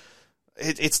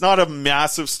 It's not a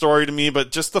massive story to me,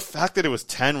 but just the fact that it was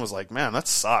 10 was like, man, that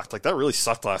sucked. Like, that really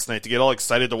sucked last night to get all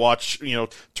excited to watch,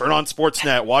 turn on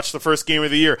Sportsnet, watch the first game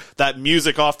of the year, that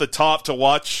music off the top to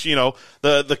watch,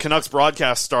 the Canucks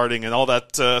broadcast starting and all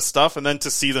that stuff, and then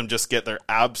to see them just get their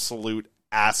absolute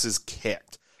asses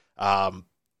kicked.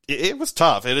 It was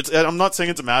tough. And I'm not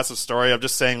saying it's a massive story. I'm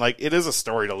just saying, like, it is a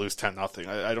story to lose 10-0.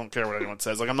 I don't care what anyone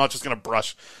says. Like, I'm not just going to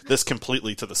brush this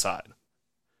completely to the side.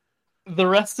 The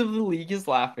rest of the league is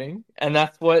laughing, and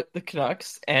that's what the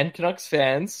Canucks and Canucks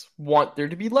fans want there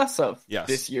to be less of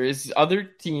this year, is other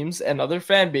teams and other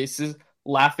fan bases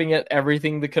laughing at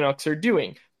everything the Canucks are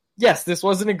doing. yes, this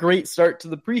wasn't a great start to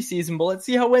the preseason, but let's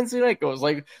see how Wednesday night goes.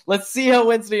 Let's see how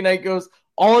Wednesday night goes.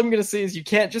 All I'm going to say is you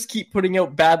can't just keep putting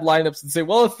out bad lineups and say,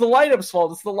 well, it's the lineup's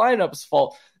fault. It's the lineup's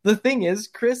fault. The thing is,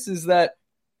 Chris, is that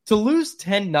to lose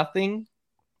 10-0,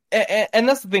 and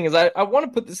that's the thing is I want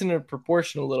to put this into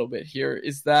proportion a little bit here,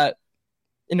 is that,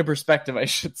 into perspective, I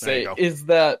should say, is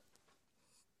that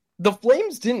the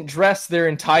Flames didn't dress their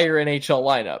entire NHL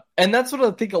lineup. And that's what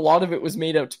I think a lot of it was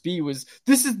made out to be, was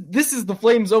this is the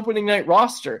Flames opening night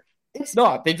roster. It's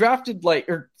not. They drafted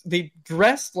they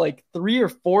dressed 3 or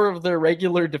 4 of their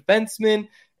regular defensemen,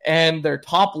 and their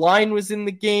top line was in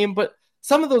the game. But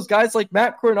some of those guys, like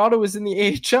Matt Coronado, was in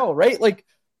the AHL, right?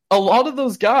 A lot of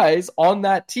those guys on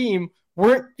that team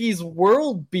weren't these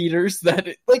world beaters that,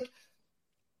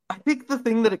 I think the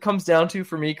thing that it comes down to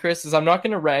for me, Chris, is I'm not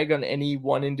going to rag on any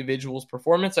one individual's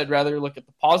performance. I'd rather look at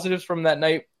the positives from that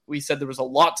night. We said there was a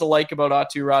lot to like about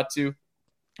Aatu Räty.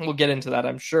 We'll get into that,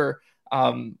 I'm sure.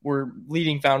 We're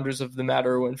leading founders of the Matt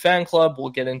Irwin fan club.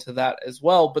 We'll get into that as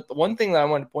well. But the one thing that I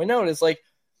want to point out is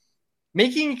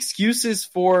making excuses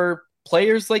for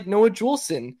players like Noah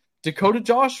Juleson, Dakota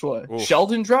Joshua,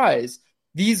 Sheldon Dries,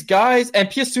 these guys, and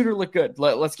Pius Suter looked good.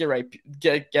 Let's get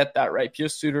that right.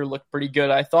 Pius Suter looked pretty good,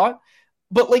 I thought.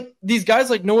 But these guys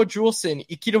like Noah Juleson,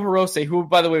 Ikito Hirose, who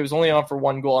by the way was only on for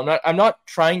 1 goal. I'm not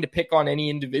trying to pick on any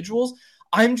individuals.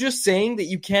 I'm just saying that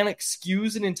you can't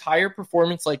excuse an entire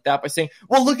performance like that by saying,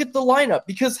 well, look at the lineup.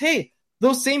 Because, hey,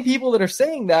 those same people that are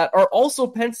saying that are also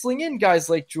penciling in guys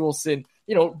like Juleson,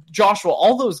 Joshua,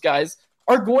 all those guys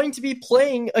are going to be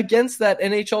playing against that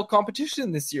NHL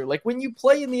competition this year. When you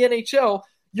play in the NHL,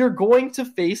 you're going to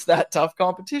face that tough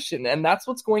competition. And that's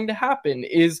what's going to happen,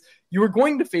 is you're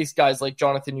going to face guys like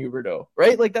Jonathan Huberdeau,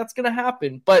 right? That's going to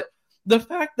happen. But the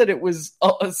fact that it was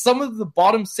some of the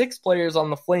bottom 6 players on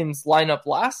the Flames lineup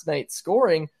last night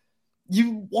scoring,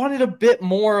 you wanted a bit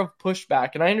more of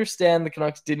pushback. And I understand the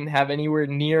Canucks didn't have anywhere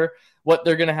near what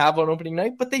they're going to have on opening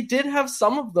night, but they did have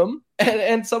some of them.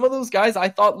 And some of those guys I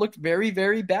thought looked very,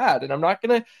 very bad. And I'm not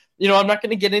going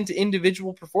to get into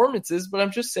individual performances, but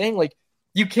I'm just saying,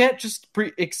 you can't just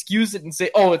excuse it and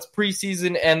say, oh, it's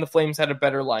preseason and the Flames had a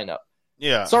better lineup.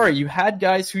 Yeah. Sorry, you had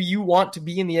guys who you want to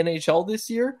be in the NHL this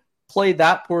year play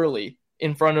that poorly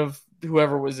in front of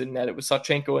whoever was in net. It was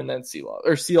Sawchenko and then Silov,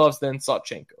 or Silovs then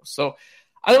Sawchenko. So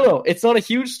I don't know. It's not a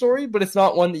huge story, but it's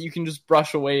not one that you can just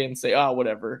brush away and say,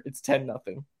 whatever. It's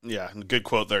 10-0. Yeah, and good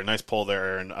quote there. Nice pull there,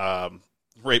 Aaron.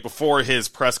 Right before his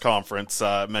press conference,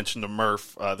 mentioned to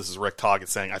Murph, this is Rick Tocchet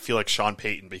saying, I feel like Sean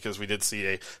Payton, because we did see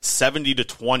a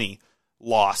 70-20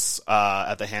 loss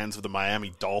at the hands of the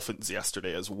Miami Dolphins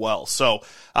yesterday as well. So,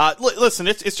 listen,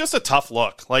 it's just a tough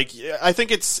look. I think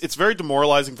it's very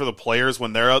demoralizing for the players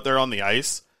when they're out there on the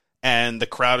ice and the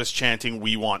crowd is chanting,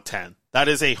 "We want 10." That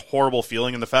is a horrible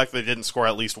feeling, and the fact that they didn't score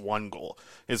at least 1 goal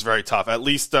is very tough. At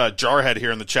least Jarhead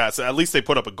here in the chat, so at least they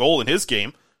put up a goal in his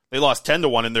game. They lost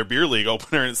 10-1 in their beer league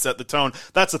opener and set the tone.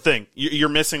 That's the thing. You're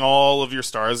missing all of your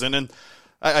stars, and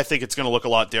I think it's going to look a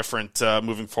lot different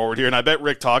moving forward here. And I bet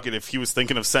Rick Tocchet, if he was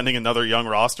thinking of sending another young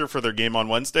roster for their game on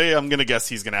Wednesday, I'm going to guess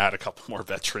he's going to add a couple more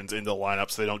veterans into the lineup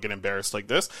so they don't get embarrassed like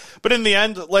this. But in the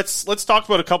end, let's talk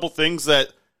about a couple things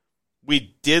that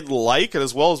we did like,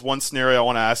 as well as one scenario I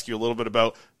want to ask you a little bit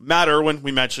about. Matt Irwin,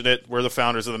 we mentioned it. We're the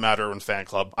founders of the Matt Irwin fan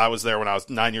club. I was there when I was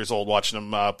 9 years old watching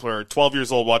him play, 12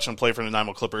 years old watching him play for the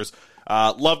Nanaimo Clippers.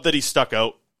 Loved that he stuck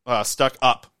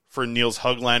up for Niels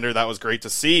Höglander. That was great to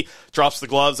see. Drops the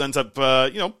gloves, ends up,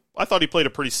 I thought he played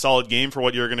a pretty solid game for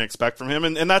what you were going to expect from him.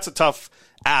 And that's a tough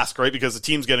ask, right? Because the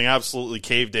team's getting absolutely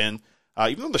caved in.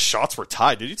 Even though the shots were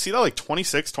tied. Did you see that?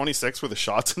 26-26 were the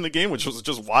shots in the game, which was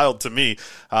just wild to me.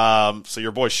 So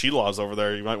your boy Sheelov's over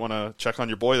there. You might want to check on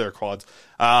your boy there, Quads.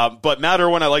 But Matt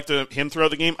Irwin, I liked him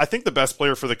throughout the game. I think the best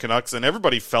player for the Canucks, and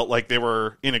everybody felt like they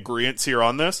were in agreement here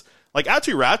on this.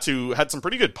 Aatu Räty had some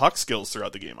pretty good puck skills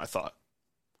throughout the game, I thought.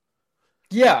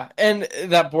 Yeah, and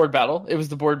that board battle, it was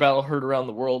the board battle heard around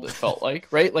the world, it felt like,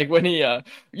 right? When he,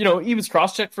 he was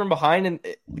cross-checked from behind, and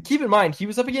keep in mind, he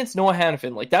was up against Noah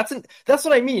Hanifin. That's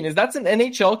what I mean, is that's an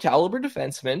NHL caliber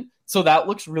defenseman, so that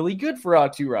looks really good for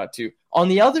Aatu Räty. On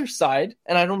the other side,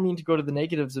 and I don't mean to go to the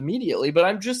negatives immediately, but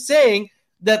I'm just saying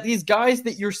that these guys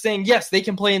that you're saying, yes, they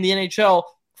can play in the NHL,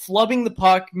 flubbing the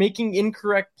puck, making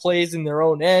incorrect plays in their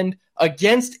own end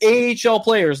against AHL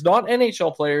players, not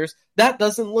NHL players, that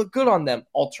doesn't look good on them.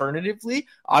 Alternatively,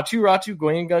 Aatu Räty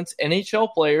going against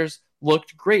NHL players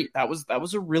looked great. That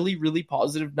was a really, really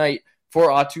positive night for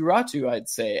Aatu Räty, I'd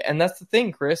say. And that's the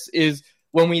thing, Chris, is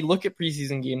when we look at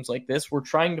preseason games like this, we're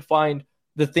trying to find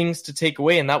the things to take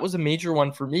away. And that was a major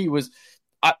one for me was,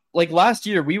 last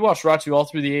year, we watched Räty all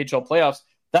through the AHL playoffs.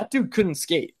 that dude couldn't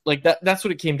skate. Like that's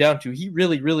what it came down to. He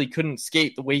really, really couldn't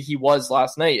skate the way he was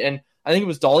last night. And I think it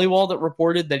was Dollywall that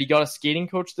reported that he got a skating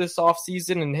coach this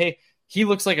offseason. And hey, he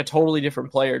looks like a totally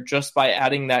different player just by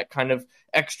adding that kind of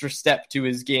extra step to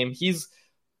his game. He's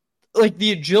like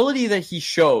the agility that he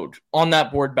showed on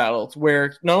that board battle,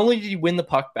 where not only did he win the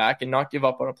puck back and not give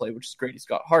up on a play, which is great, he's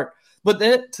got heart, but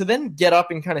then to then get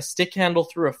up and kind of stick handle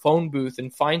through a phone booth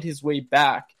and find his way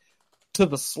back to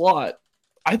the slot.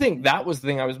 I think that was the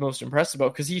thing I was most impressed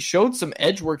about, because he showed some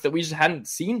edge work that we just hadn't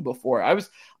seen before. I was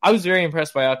very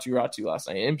impressed by Aatu Räty last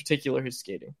night, in particular his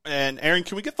skating. And Aaron,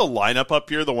 can we get the lineup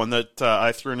up here, the one that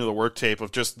I threw into the work tape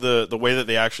of just the way that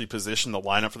they actually position the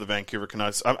lineup for the Vancouver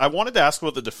Canucks? I wanted to ask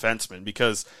about the defensemen,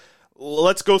 because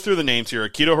let's go through the names here.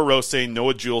 Akito Hirose,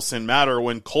 Noah Juleson, Matt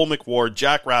Irwin, Cole McWard,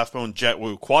 Jack Rathbone, Jet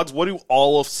Wu. Quads, what do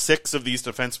all 6 of these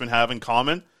defensemen have in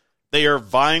common? They are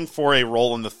vying for a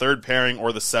role in the third pairing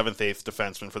or the 7th, 8th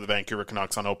defenseman for the Vancouver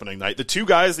Canucks on opening night. The 2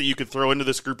 guys that you could throw into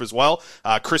this group as well,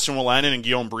 Christian Wolanin and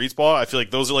Guillaume Brisebois, I feel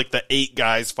like those are like the 8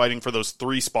 guys fighting for those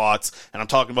 3 spots. And I'm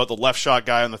talking about the left shot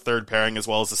guy on the third pairing as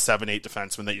well as the 7, 8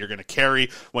 defenseman that you're going to carry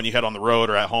when you head on the road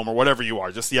or at home or whatever you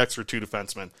are, just the extra 2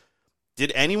 defensemen.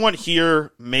 Did anyone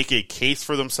here make a case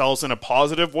for themselves in a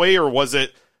positive way, or was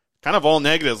it kind of all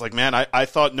negatives? Like, man, I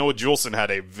thought Noah Juleson had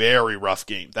a very rough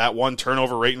game. That one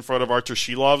turnover right in front of Artur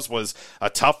Shilov's was a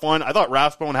tough one. I thought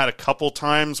Rathbone had a couple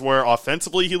times where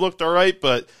offensively he looked all right,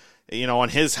 but, you know, on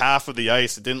his half of the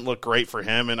ice, it didn't look great for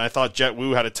him. And I thought Jet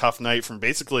Wu had a tough night from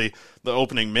basically the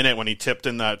opening minute when he tipped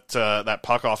in that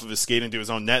puck off of his skate into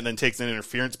his own net and then takes an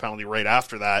interference penalty right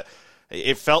after that.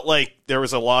 It felt like there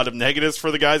was a lot of negatives for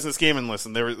the guys in this game. And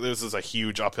listen, this is a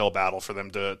huge uphill battle for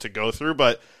them to go through.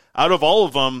 But out of all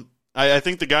of them, I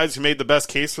think the guys who made the best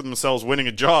case for themselves winning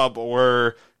a job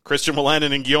were Christian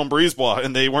Wolanin and Guillaume Brisebois,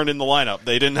 and they weren't in the lineup.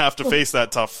 They didn't have to face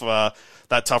that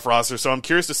tough roster. So I'm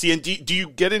curious to see. And do you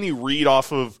get any read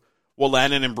off of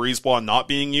Wolanin and Brisebois not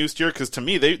being used here? Because to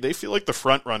me, they feel like the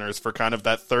front runners for kind of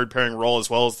that third pairing role as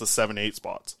well as the 7, 8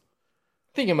 spots.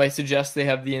 I think it might suggest they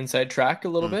have the inside track a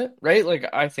little bit, right? Like,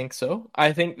 I think so.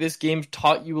 I think this game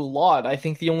taught you a lot. I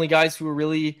think the only guys who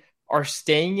really are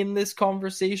staying in this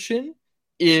conversation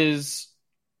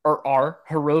are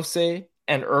Hirose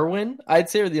and Irwin, I'd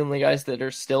say, are the only guys that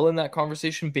are still in that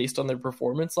conversation based on their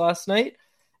performance last night.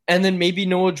 And then maybe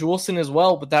Noah Juleson as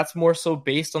well, but that's more so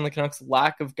based on the Canucks'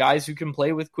 lack of guys who can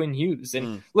play with Quinn Hughes.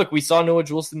 And look, we saw Noah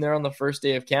Juleson there on the first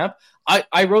day of camp.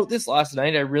 I wrote this last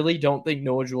night. I really don't think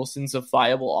Noah Juleson's a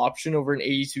viable option over an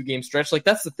 82-game stretch. Like,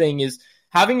 that's the thing, is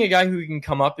having a guy who can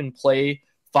come up and play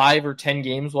 5 or 10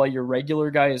 games while your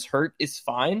regular guy is hurt is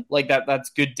fine. Like,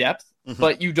 that's good depth.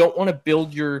 But you don't want to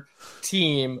build your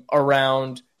team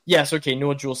around, yes, okay,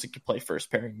 Noah Juleson could play first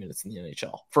pairing minutes in the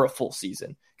NHL for a full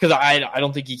season. Because I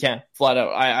don't think he can, flat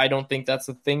out. I don't think that's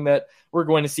the thing that we're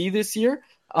going to see this year.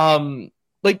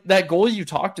 Like, that goal you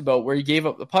talked about where he gave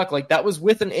up the puck, like, that was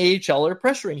with an AHLer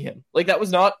pressuring him. Like, that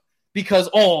was not because,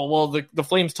 the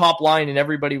Flames top line and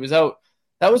everybody was out.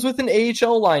 That was with an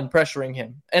AHL line pressuring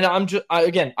him. And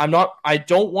I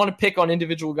don't want to pick on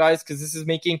individual guys, because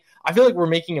I feel like we're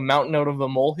making a mountain out of a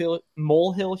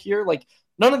molehill here. Like,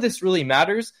 none of this really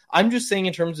matters. I'm just saying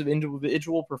in terms of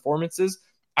individual performances,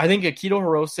 I think Akito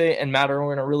Hirose and Matt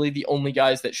Irwin are really the only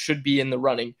guys that should be in the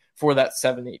running for that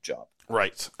 7-8 job.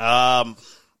 Right. I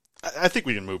think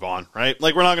we can move on, right?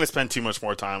 Like, we're not going to spend too much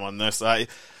more time on this.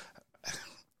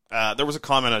 There was a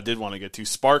comment I did want to get to.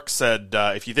 Spark said,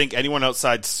 if you think anyone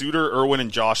outside Suter, Irwin,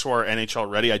 and Joshua are NHL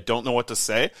ready, I don't know what to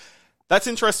say. That's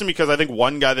interesting, because I think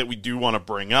one guy that we do want to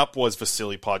bring up was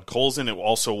Vasily Podkolzin. It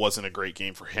also wasn't a great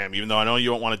game for him, even though I know you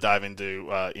don't want to dive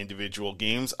into individual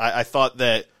games. I thought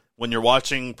that when you're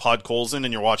watching Podkolzin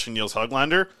and you're watching Niels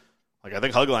Höglander, like, I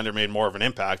think Höglander made more of an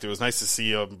impact. It was nice to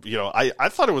see him. You know, I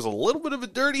thought it was a little bit of a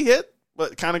dirty hit,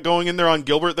 but kind of going in there on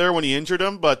Gilbert there when he injured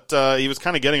him, but he was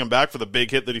kind of getting him back for the big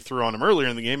hit that he threw on him earlier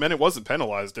in the game, and it wasn't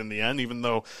penalized in the end, even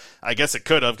though I guess it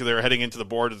could have, because they were heading into the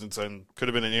board and could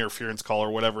have been an interference call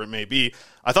or whatever it may be.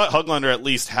 I thought Höglander at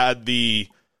least had the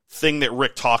thing that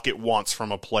Rick Tocchet wants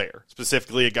from a player,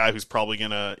 specifically a guy who's probably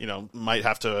going to, might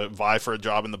have to vie for a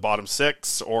job in the bottom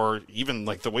 6, or even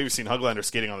like the way we've seen Höglander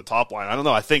skating on the top line. I don't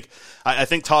know. I think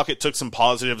Tocchet took some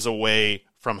positives away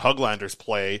from Höglander's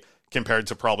play compared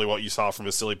to probably what you saw from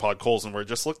Vasily Podkolzin, where it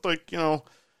just looked like, kind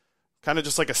of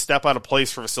just like a step out of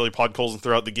place for Vasily Podkolzin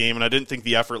throughout the game, and I didn't think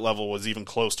the effort level was even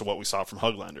close to what we saw from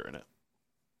Höglander in it.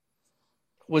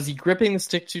 Was he gripping the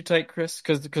stick too tight, Chris?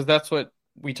 Because that's what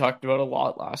we talked about a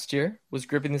lot last year, was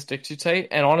gripping the stick too tight.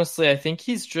 And honestly, I think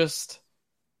he's just,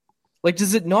 Like,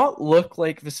 does it not look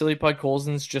like Vasily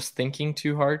Podkolzin's just thinking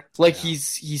too hard? Like,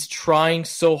 he's trying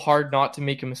so hard not to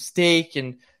make a mistake,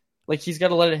 and like he's got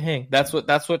to let it hang. That's what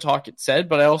Tocchet said.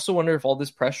 But I also wonder if all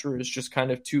this pressure is just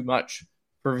kind of too much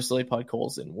for Vasily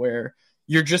Podkolzin, where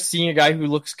you're just seeing a guy who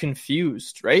looks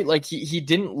confused, right? Like he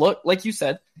didn't look, like you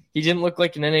said, he didn't look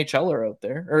like an NHLer out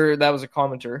there, or that was a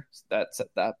commenter that said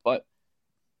that, but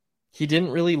he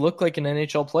didn't really look like an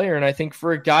NHL player. And I think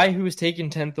for a guy who was taken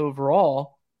 10th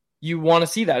overall, you want to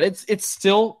see that. It's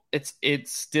still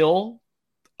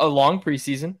a long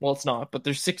preseason. Well, it's not, but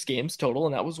there's 6 games total,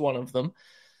 and that was one of them.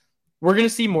 We're going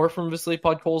to see more from Vasily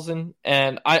Podkolzin,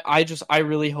 and I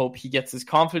really hope he gets his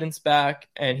confidence back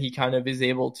and he kind of is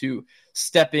able to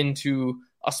step into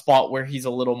a spot where he's a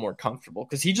little more comfortable,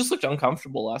 because he just looked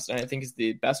uncomfortable last night, I think is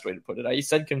the best way to put it. I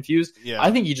said confused. Yeah.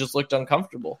 I think he just looked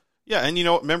uncomfortable. Yeah, and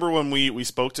remember when we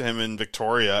spoke to him in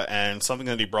Victoria, and something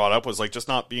that he brought up was like just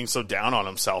not being so down on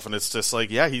himself, and it's just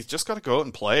like, yeah, he's just got to go out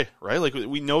and play, right? Like,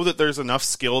 we know that there's enough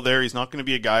skill there. He's not going to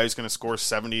be a guy who's going to score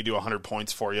 70 to 100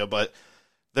 points for you, but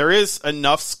there is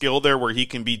enough skill there where he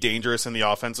can be dangerous in the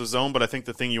offensive zone. But I think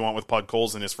the thing you want with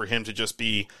Podkolzin is for him to just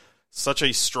be such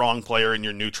a strong player in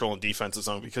your neutral and defensive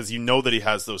zone, because you know that he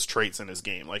has those traits in his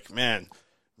game. Like, man,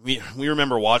 we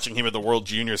remember watching him at the World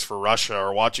Juniors for Russia,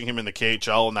 or watching him in the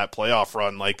KHL in that playoff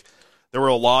run. Like, there were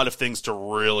a lot of things to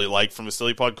really like from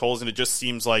Vasily Podkolzin. It just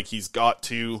seems like he's got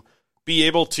to be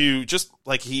able to just,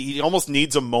 like, he almost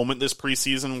needs a moment this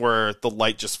preseason where the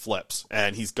light just flips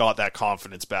and he's got that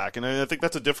confidence back. And I think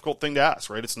that's a difficult thing to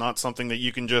ask, right? It's not something that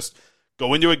you can just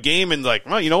go into a game and like,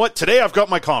 well, you know what? Today I've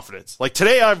got my confidence. Like,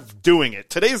 today I'm doing it.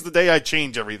 Today's the day I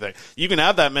change everything. You can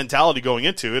have that mentality going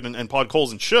into it, and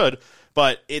Podkolzin should,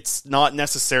 but it's not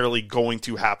necessarily going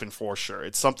to happen for sure.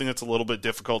 It's something that's a little bit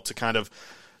difficult to kind of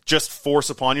just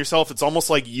force upon yourself. It's almost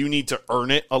like you need to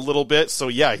earn it a little bit. So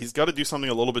yeah, he's got to do something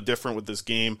a little bit different with this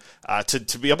game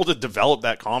to be able to develop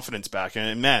that confidence back.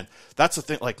 And man, that's the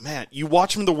thing. Like, man, you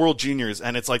watch him in the World Juniors,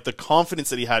 and it's like the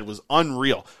confidence that he had was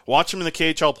unreal. Watch him in the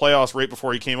KHL playoffs right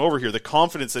before he came over here. The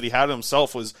confidence that he had in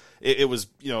himself was, it was,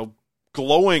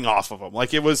 glowing off of him.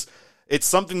 Like, it's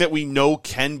something that we know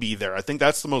can be there. I think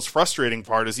that's the most frustrating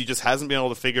part, is he just hasn't been able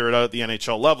to figure it out at the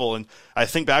NHL level. And I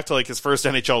think back to like his first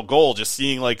NHL goal, just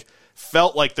seeing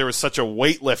felt like there was such a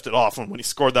weight lifted off him when he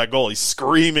scored that goal. He's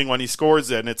screaming when he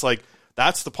scores it. And it's like,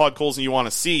 that's the Podkolzin you want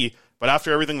to see. But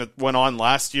after everything that went on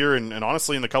last year, and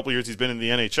honestly in the couple of years he's been in the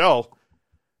NHL,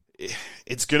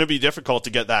 it's going to be difficult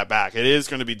to get that back. It is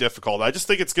going to be difficult. I just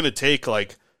think it's going to take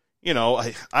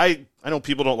I know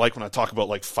people don't like when I talk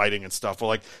about fighting and stuff,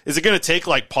 but is it going to take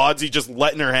Podsy just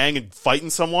letting her hang and fighting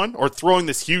someone, or throwing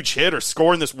this huge hit, or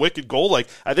scoring this wicked goal? I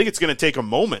think it's going to take a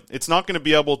moment. It's not going to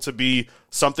be able to be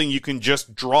something you can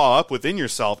just draw up within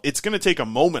yourself. It's going to take a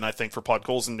moment, I think, for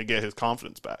Podkolzin to get his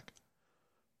confidence back.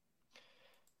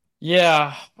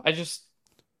 Yeah, I don't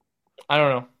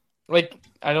know.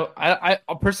 I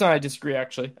personally, I disagree,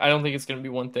 actually. I don't think it's going to be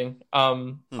one thing.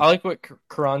 I like what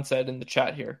Karan said in the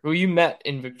chat here, who you met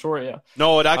in Victoria.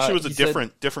 No, it actually was a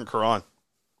different Karan.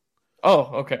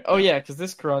 Oh, okay. Oh, yeah, because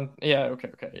this Karan... Yeah,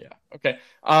 okay.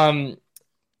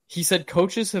 He said,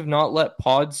 coaches have not let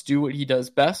Pods do what he does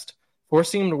best.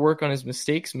 Forcing him to work on his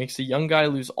mistakes makes a young guy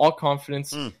lose all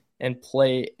confidence and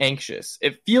play anxious.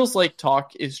 It feels like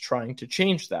Talk is trying to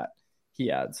change that, he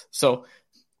adds. So...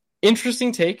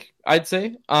 interesting take, I'd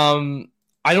say. I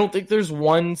don't think there's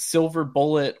one silver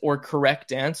bullet or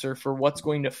correct answer for what's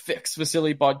going to fix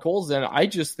Vasily Podkolzin. I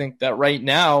just think that right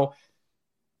now,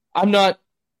 I'm not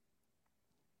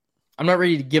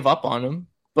ready to give up on him.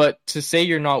 But to say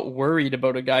you're not worried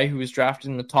about a guy who was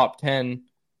drafted in the top 10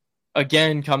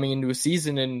 again coming into a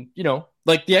season, and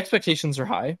the expectations are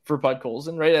high for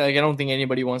Podkolzin, right? I don't think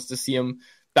anybody wants to see him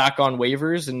back on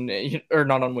waivers or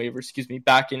not on waivers,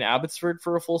 back in Abbotsford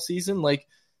for a full season.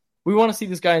 We want to see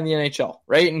this guy in the NHL,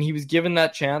 right? And he was given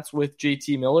that chance with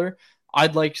JT Miller.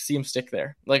 I'd like to see him stick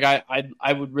there.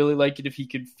 I would really like it if he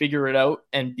could figure it out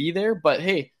and be there. But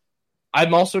hey,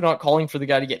 I'm also not calling for the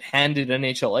guy to get handed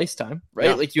NHL ice time,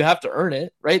 right? Yeah. You have to earn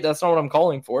it, right? That's not what I'm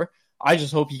calling for. I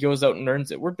just hope he goes out and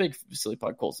earns it. We're big Vasily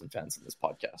Podkolzin fans in this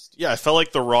podcast. Yeah, I felt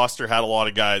like the roster had a lot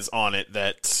of guys on it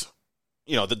that...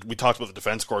 we talked about the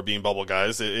defense core being bubble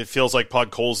guys. It feels like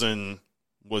Podkolzin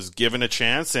was given a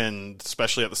chance, and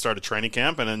especially at the start of training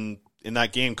camp, and then in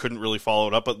that game couldn't really follow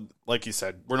it up. But like you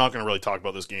said, we're not going to really talk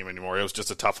about this game anymore. It was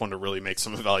just a tough one to really make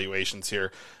some evaluations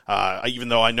here. Even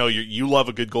though I know you love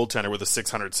a good goaltender with a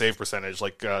 600 save percentage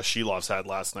like Shilov's had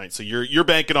last night. So you're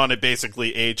banking on it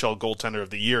basically AHL goaltender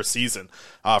of the year season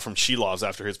from Shilov's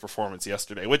after his performance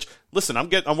yesterday. Which, listen,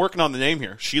 I'm working on the name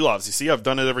here. Shilov's. You see, I've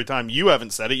done it every time. You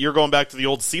haven't said it. You're going back to the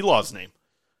old Silov's name.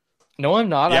 No, I'm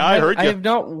not. Yeah, I heard you. I have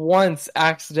not once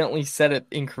accidentally said it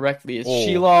incorrectly. It's Oh.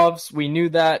 Shelovs. We knew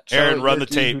that. Aaron, Charlotte run the Yorkie,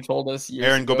 tape. Who told us years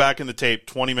Aaron, ago. go back in the tape.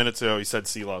 20 minutes ago, he said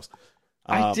Sea Loves.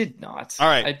 I did not. All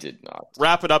right. I did not.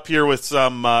 Wrap it up here with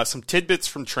some tidbits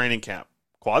from training camp.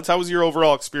 Quads, how was your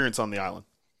overall experience on the island?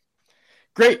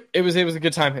 Great. It was a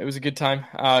good time. It was a good time.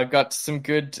 Got to some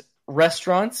good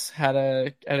restaurants. Had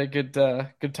a good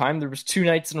time. There was 2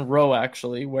 nights in a row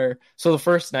actually. So the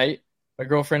first night, my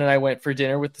girlfriend and I went for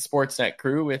dinner with the Sportsnet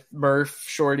crew with Murph,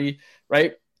 Shorty,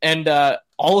 right, and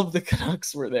all of the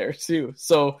Canucks were there too.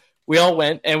 So we all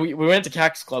went, and we went to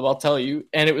Cactus Club. I'll tell you,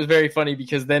 and it was very funny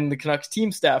because then the Canucks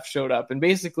team staff showed up, and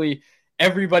basically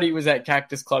everybody was at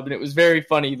Cactus Club, and it was very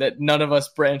funny that none of us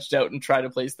branched out and tried a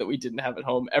place that we didn't have at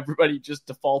home. Everybody just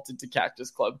defaulted to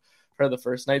Cactus Club for the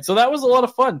first night. So that was a lot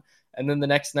of fun. And then the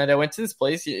next night I went to this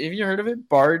place. Have you heard of it?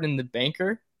 Bard and the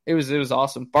Banker? It was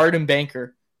awesome. Bard and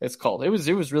Banker, it's called. It was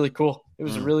really cool. It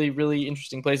was a really, really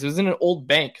interesting place. It was in an old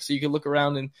bank, so you could look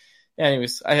around and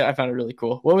anyways, I found it really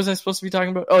cool. What was I supposed to be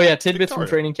talking about? Oh yeah, tidbits from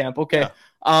training camp. Okay.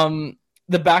 Yeah.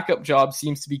 The backup job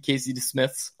seems to be Casey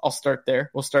DeSmith's. I'll start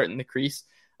there. We'll start in the crease.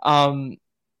 I'm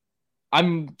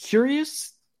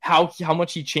curious how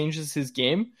much he changes his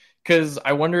game, because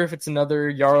I wonder if it's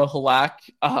another Jarl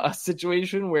Halak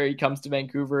situation where he comes to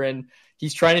Vancouver and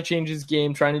he's trying to change his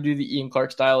game, trying to do the Ian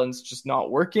Clark style, and it's just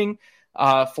not working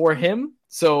for him.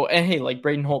 So, and hey, like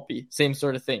Braden Holtby, same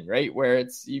sort of thing, right? Where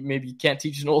maybe you can't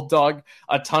teach an old dog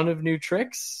a ton of new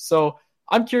tricks. So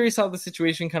I'm curious how the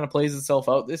situation kind of plays itself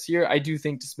out this year. I do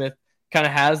think DeSmith kind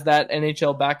of has that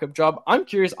NHL backup job. I'm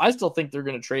curious. I still think they're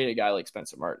going to trade a guy like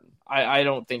Spencer Martin. I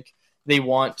don't think they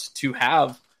want to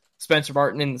have Spencer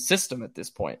Martin in the system at this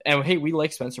point. And hey, we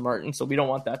like Spencer Martin, so we don't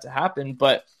want that to happen.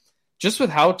 But just with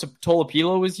how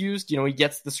Tolopilo was used, he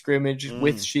gets the scrimmage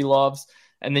with Shelovs,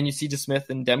 and then you see DeSmith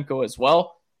and Demko as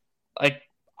well. Like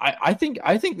I think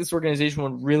this organization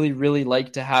would really, really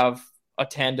like to have a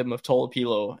tandem of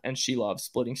Tolopilo and Shelov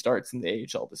splitting starts in the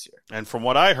AHL this year. And from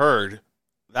what I heard,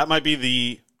 that might be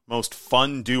the most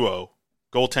fun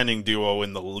goaltending duo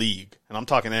in the league. And I'm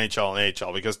talking NHL and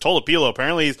AHL, because Tolopilo,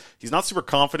 apparently he's not super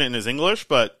confident in his English,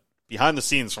 but behind the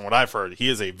scenes, from what I've heard, he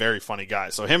is a very funny guy.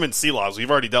 So him and Seelovs, we've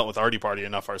already dealt with Artie Party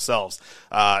enough ourselves,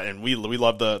 and we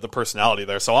love the personality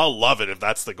there. So I'll love it if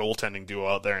that's the goaltending duo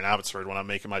out there in Abbotsford when I'm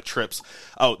making my trips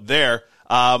out there.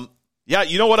 Yeah,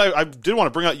 you know what I did want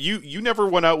to bring up? You never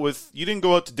went out you didn't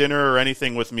go out to dinner or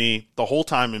anything with me the whole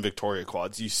time in Victoria,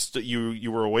 Quads.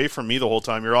 You were away from me the whole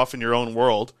time. You're off in your own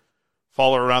world,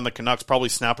 following around the Canucks, probably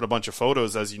snapping a bunch of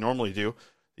photos as you normally do.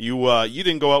 You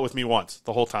didn't go out with me once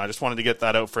the whole time. I just wanted to get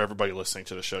that out for everybody listening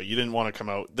to the show. You didn't want to come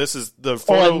out. This is the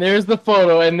photo. Oh, and there's the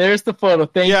photo.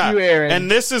 Thank you, Aaron.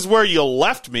 And this is where you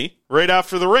left me right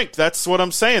after the rink. That's what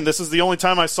I'm saying. This is the only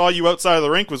time I saw you outside of the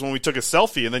rink was when we took a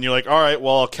selfie, and then you're like, all right,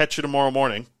 well, I'll catch you tomorrow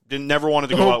morning. Never wanted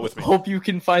to go out with me. Hope you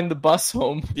can find the bus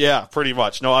home. Yeah, pretty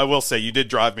much. No, I will say you did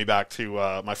drive me back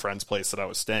to my friend's place that I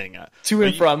was staying at. To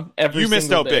and from every single day. You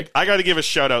missed out big. I got to give a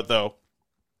shout out, though.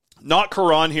 Not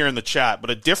Karan here in the chat,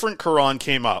 but a different Karan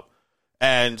came up,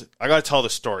 and I got to tell the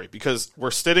story because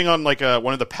we're sitting on like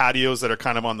one of the patios that are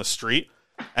kind of on the street,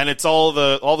 and it's all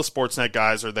the Sportsnet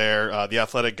guys are there, the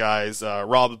Athletic guys,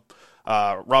 Rob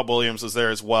Williams is there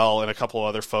as well, and a couple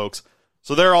other folks.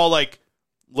 So they're all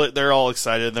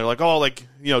excited, and they're like, oh, like,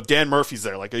 Dan Murphy's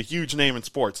there, like a huge name in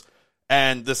sports.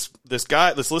 And this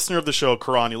guy, this listener of the show,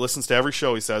 Karan, he listens to every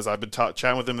show. He says, I've been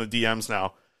chatting with him in the DMs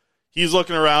now. He's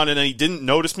looking around, and then he didn't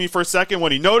notice me for a second.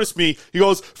 When he noticed me, he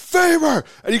goes, Faber!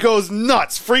 And he goes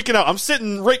nuts, freaking out. I'm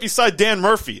sitting right beside Dan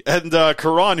Murphy. And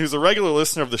Karan, who's a regular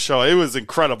listener of the show, it was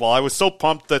incredible. I was so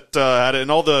pumped that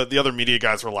and all the other media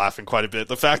guys were laughing quite a bit.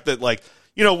 The fact that, like,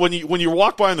 when you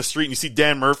walk by on the street and you see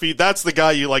Dan Murphy, that's the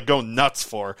guy you, like, go nuts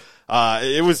for.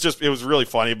 It was really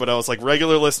funny, but I was like,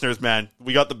 regular listeners, man,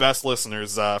 we got the best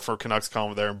listeners for Canucks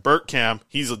Calm there. And Bert Cam,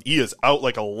 he is out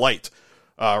like a light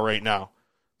right now.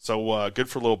 So good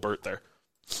for little Bert there.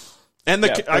 And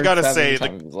I gotta say,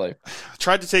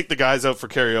 tried to take the guys out for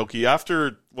karaoke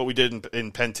after what we did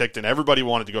in Penticton. Everybody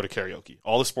wanted to go to karaoke,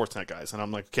 all the Sportsnet guys, and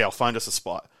I'm like, okay, I'll find us a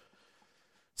spot.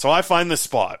 So I find this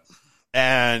spot,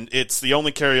 and it's the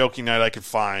only karaoke night I could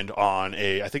find on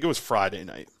I think it was Friday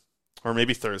night or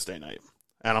maybe Thursday night.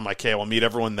 And I'm like, okay, I'll meet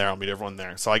everyone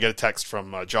there. So I get a text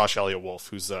from Josh Elliott Wolf,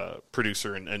 who's a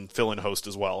producer and fill-in host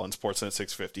as well on Sportsnet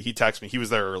 650. He texted me. He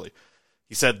was there early.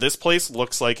 He said, this place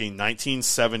looks like a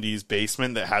 1970s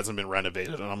basement that hasn't been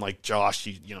renovated. And I'm like, Josh,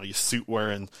 you suit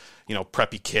wearing,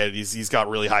 preppy kid. He's got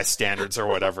really high standards or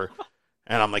whatever.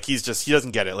 And I'm like, he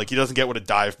doesn't get it. Like, he doesn't get what a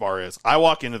dive bar is. I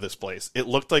walk into this place. It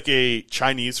looked like a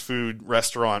Chinese food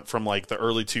restaurant from like the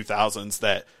early 2000s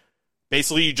that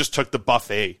basically you just took the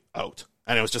buffet out.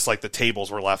 And it was just like the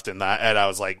tables were left in that. And I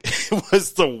was like, it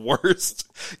was the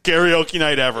worst karaoke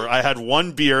night ever. I had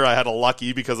one beer. I had a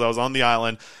Lucky because I was on the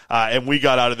island. And we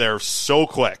got out of there so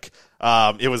quick.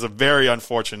 It was a very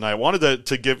unfortunate night. I wanted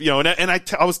to give,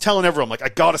 I was telling everyone, like, I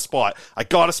got a spot.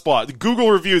 The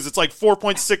Google reviews, it's like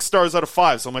 4.6 stars out of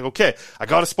 5. So I'm like, okay, I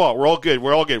got a spot. We're all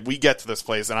good. We get to this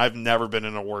place. And I've never been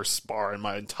in a worse bar in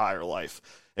my entire life.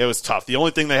 It was tough. The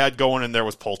only thing they had going in there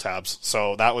was pull tabs.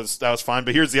 So that was fine.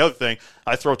 But here's the other thing.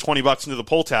 I throw $20 into the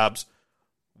pull tabs.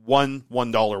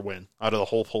 $1 win out of the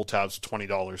whole pull tabs,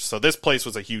 $20. So this place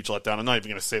was a huge letdown. I'm not even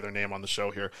going to say their name on the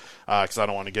show here because I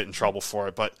don't want to get in trouble for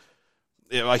it. But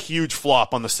a huge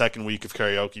flop on the second week of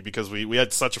karaoke because we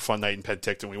had such a fun night in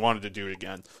Penticton. We wanted to do it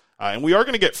again. And we are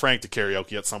going to get Frank to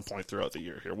karaoke at some point throughout the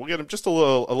year here. We'll get him just a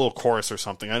little chorus or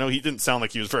something. I know he didn't sound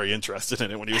like he was very interested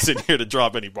in it when he was in here to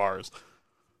drop any bars.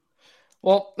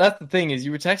 Well, that's the thing is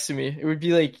you were texting me. It would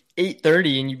be like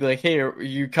 8:30 and you'd be like, hey, are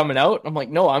you coming out? I'm like,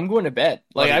 no, I'm going to bed.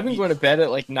 Like, I've been going to bed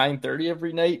at like 9:30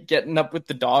 every night, getting up with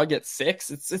the dog at 6.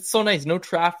 It's so nice. No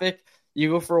traffic. You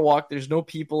go for a walk. There's no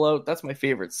people out. That's my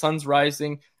favorite. Sun's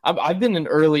rising. I've been an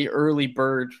early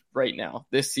bird right now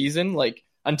this season, like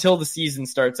until the season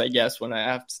starts, I guess, when I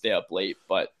have to stay up late.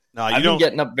 But no, I've been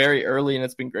getting up very early, and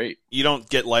it's been great. You don't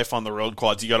get life on the road,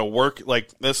 Quads. You got to work. Like,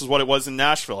 this is what it was in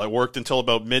Nashville. I worked until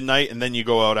about midnight, and then you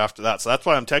go out after that. So that's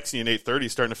why I'm texting you at 8:30,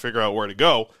 starting to figure out where to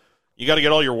go. You got to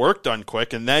get all your work done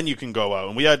quick, and then you can go out.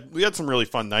 And we had some really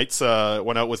fun nights.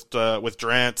 Went out with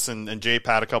Drance and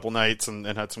J-Pat a couple nights and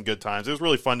had some good times. It was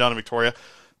really fun down in Victoria.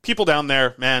 People down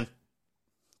there, man,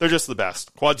 they're just the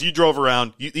best. Quads, you drove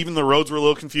around. Even the roads were a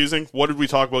little confusing. What did we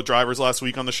talk about drivers last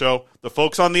week on the show? The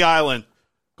folks on the island.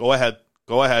 Go ahead.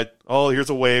 Oh, here's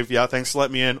a wave. Yeah, thanks for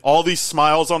letting me in. All these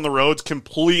smiles on the roads,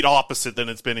 complete opposite than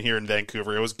it's been here in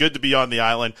Vancouver. It was good to be on the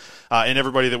island, and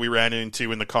everybody that we ran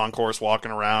into in the concourse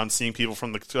walking around, seeing people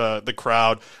from the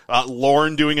crowd.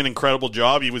 Lauren doing an incredible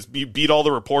job. He beat all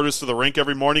the reporters to the rink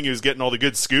every morning. He was getting all the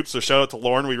good scoops, so shout out to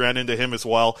Lauren. We ran into him as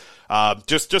well.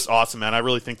 Just awesome, man. I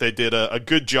really think they did a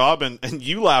good job, and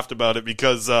you laughed about it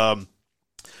because the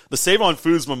Save on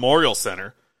Foods Memorial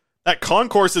Center, that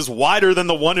concourse is wider than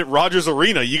the one at Rogers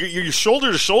Arena. You're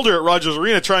shoulder to shoulder at Rogers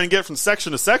Arena trying to get from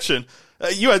section to section.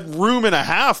 You had room and a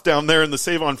half down there in the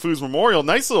Save on Foods Memorial.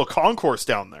 Nice little concourse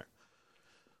down there.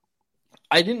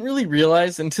 I didn't really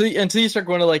realize until you start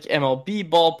going to like MLB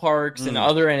ballparks and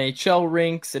other NHL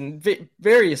rinks and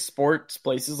various sports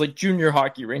places like junior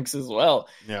hockey rinks as well.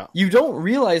 Yeah, you don't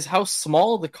realize how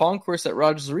small the concourse at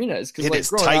Rogers Arena is because like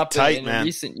growing up in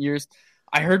recent years,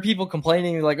 I heard people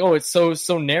complaining like, oh, it's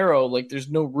so narrow, like there's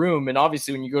no room. And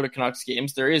obviously when you go to Canucks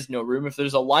games, there is no room. If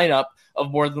there's a lineup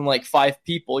of more than like 5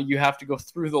 people, you have to go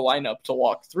through the lineup to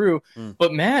walk through.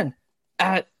 But man,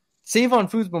 at Save on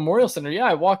Foods Memorial Center, yeah,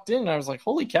 I walked in and I was like,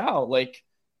 holy cow, like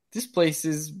this place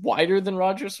is wider than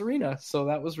Rogers Arena. So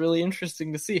that was really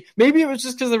interesting to see. Maybe it was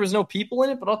just because there was no people in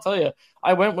it, but I'll tell you,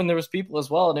 I went when there was people as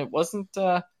well, and it wasn't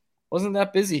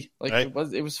that busy. Like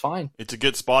right. It was fine. It's a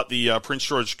good spot. The Prince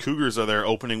George Cougars are there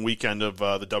opening weekend of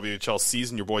the WHL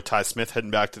season. Your boy Ty Smith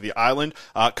heading back to the island.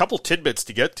 A couple tidbits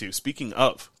to get to. Speaking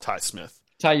of Ty Smith.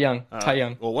 Ty Young.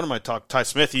 Well, what am I talking? Ty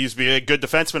Smith. He used to be a good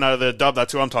defenseman out of the Dub.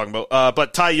 That's who I'm talking about.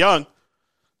 But Ty Young.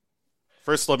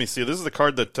 First, let me see. This is the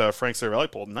card that Frank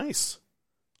Seravalli pulled. Nice.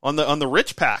 On the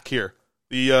rich pack here.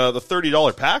 The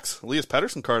 $30 packs. Elias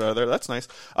Pettersson card out of there. That's nice.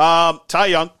 Ty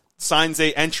Young signs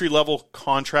a entry-level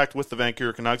contract with the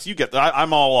Vancouver Canucks. You get that.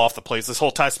 I'm all off the place. This whole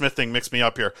Ty Smith thing mixed me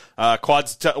up here.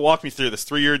 Quads, walk me through this.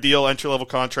 3-year deal, entry-level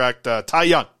contract. Ty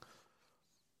Young.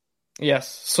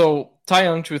 Yes. So Ty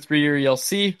Young to a 3-year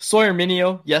ELC. Sawyer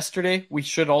Mineo yesterday, we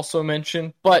should also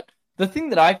mention. But the thing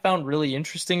that I found really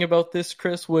interesting about this,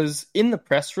 Chris, was in the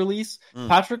press release,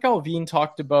 Patrick Alvin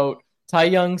talked about Ty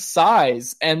Young's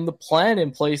size and the plan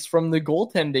in place from the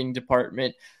goaltending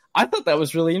department. I thought that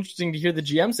was really interesting to hear the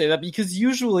GM say that because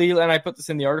usually, and I put this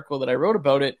in the article that I wrote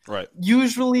about it, right.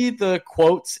 Usually the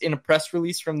quotes in a press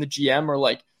release from the GM are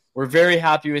like, we're very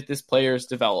happy with this player's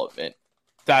development.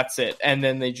 That's it. And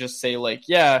then they just say like,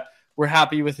 yeah, we're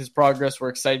happy with his progress. We're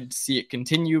excited to see it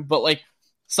continue. But like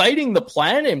citing the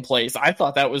plan in place, I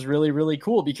thought that was really, really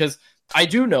cool because I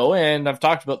do know, and I've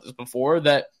talked about this before,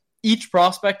 that each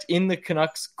prospect in the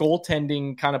Canucks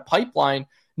goaltending kind of pipeline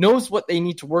knows what they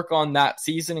need to work on that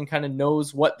season and kind of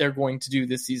knows what they're going to do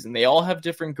this season. They all have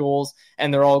different goals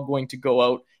and they're all going to go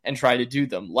out and try to do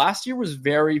them. Last year was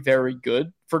very, very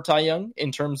good for Ty Young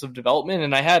in terms of development.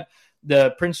 And I had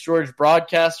the Prince George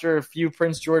broadcaster, a few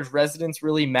Prince George residents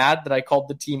really mad that I called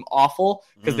the team awful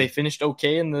because they finished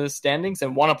okay in the standings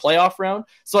and won a playoff round.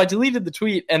 So I deleted the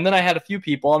tweet. And then I had a few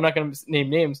people, I'm not going to name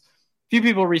names, few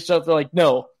people reached out. They're like,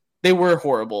 no, they were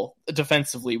horrible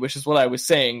defensively, which is what I was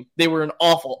saying. They were an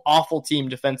awful, awful team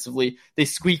defensively. They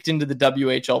squeaked into the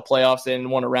WHL playoffs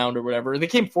and won a round or whatever. They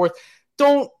came fourth.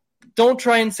 Don't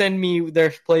try and send me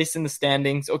their place in the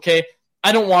standings, okay?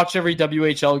 I don't watch every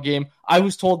WHL game. I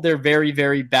was told they're very,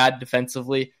 very bad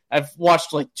defensively. I've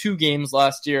watched like 2 games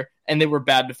last year, and they were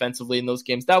bad defensively in those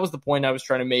games. That was the point I was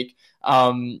trying to make.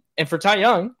 And for Ty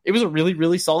Young, it was a really,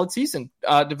 really solid season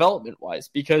development-wise,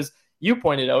 because you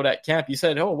pointed out at camp, you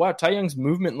said, oh, wow, Ty Young's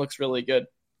movement looks really good.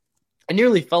 I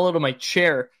nearly fell out of my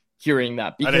chair hearing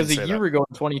that, because a year ago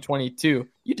in 2022,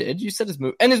 you did. You said his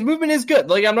move, and his movement is good.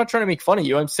 Like, I'm not trying to make fun of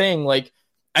you. I'm saying, like,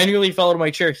 I nearly fell out of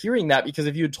my chair hearing that, because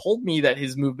if you had told me that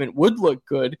his movement would look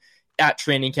good at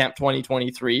training camp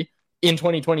 2023, in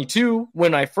 2022,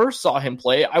 when I first saw him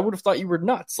play, I would have thought you were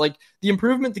nuts. Like, the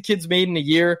improvement the kid's made in a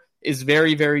year is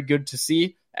very, very good to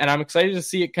see, and I'm excited to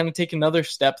see it kind of take another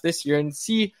step this year and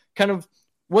see kind of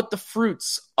what the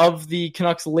fruits of the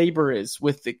Canucks labor is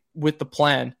with the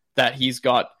plan that he's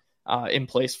got in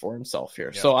place for himself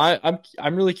here. Yeah. So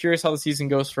I'm really curious how the season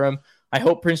goes for him. I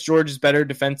hope Prince George is better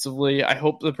defensively. I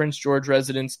hope the Prince George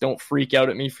residents don't freak out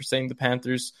at me for saying the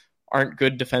Panthers aren't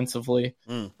good defensively.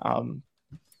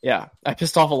 Yeah, I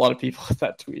pissed off a lot of people with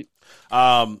that tweet.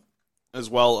 As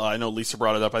well, I know Lisa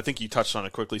brought it up. I think you touched on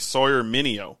it quickly. Sawyer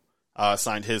Minio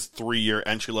signed his 3-year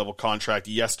entry-level contract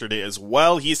yesterday as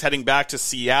well. He's heading back to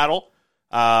Seattle.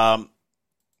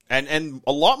 And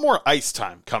a lot more ice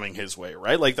time coming his way,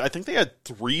 right? Like, I think they had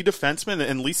 3 defensemen,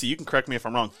 and Lisa, you can correct me if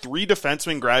I'm wrong, 3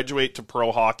 defensemen graduate to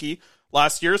pro hockey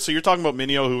last year. So you're talking about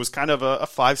Minio, who was kind of a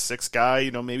 5'6" guy,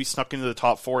 maybe snuck into the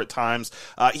top 4 at times.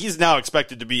 He's now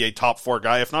expected to be a top 4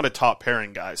 guy, if not a top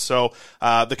pairing guy. So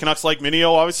the Canucks like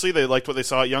Minio, obviously. They liked what they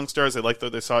saw at Young Stars. They liked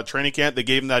what they saw at training camp. They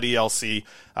gave him that ELC.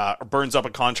 Burns up a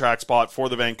contract spot for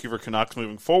the Vancouver Canucks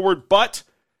moving forward, but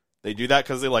they do that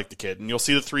because they like the kid. And you'll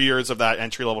see the 3 years of that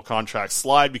entry-level contract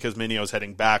slide because Minio's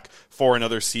heading back for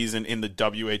another season in the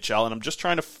WHL. And I'm just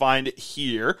trying to find it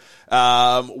here.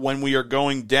 When we are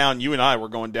going down, you and I were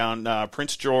going down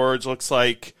Prince George, looks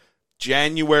like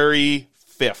January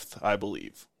 5th, I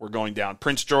believe. We're going down.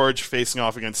 Prince George facing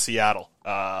off against Seattle.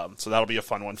 So that'll be a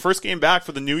fun one. First game back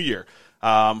for the new year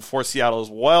for Seattle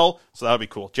as well. So that'll be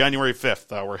cool. January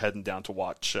 5th, we're heading down to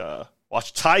watch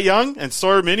Ty Young and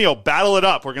Sawyer Minio battle it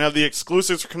up. We're going to have the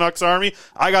exclusives for Canucks Army.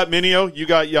 I got Minio, you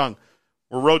got Young.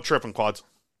 We're road tripping, Quads.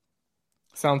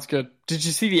 Sounds good. Did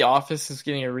you see The Office is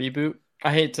getting a reboot?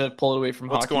 I hate to pull it away from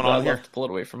What's hockey, going but on I here? love to pull it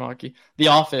away from hockey. The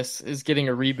Office is getting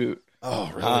a reboot. Oh,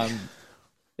 really?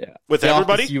 Yeah. With The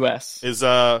everybody? Office US. Is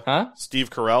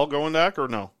Steve Carell going back or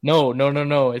no?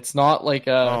 No. It's not like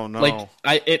Oh, no.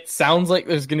 it sounds like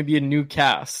there's going to be a new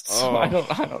cast. So Oh. I don't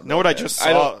know. Know what I just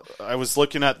saw? I was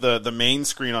looking at the main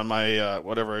screen on my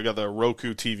whatever. I got the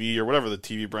Roku TV or whatever the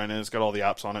TV brand is. It's got all the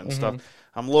apps on it and stuff.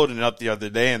 I'm loading it up the other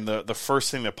day, and the first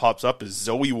thing that pops up is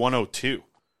Zoe 102,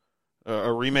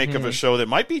 a remake of a show that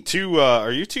might be too.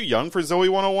 Are you too young for Zoe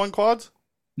 101, Quads?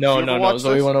 No. Zoe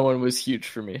Zoe 101 was huge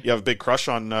for me. You have a big crush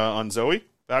on Zoe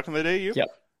back in the day, you? Yep.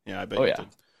 Yeah, I bet Oh, you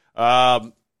yeah.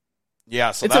 did.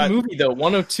 Yeah, so it's a movie, though.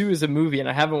 102 is a movie, and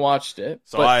I haven't watched it.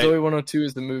 So but Zoe 102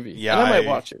 is the movie. Yeah, and I might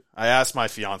watch it. I asked my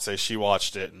fiance. She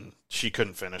watched it, and she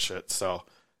couldn't finish it. So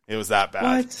it was that bad.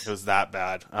 What? It was that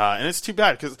bad. And it's too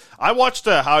bad, because I watched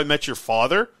How I Met Your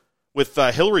Father with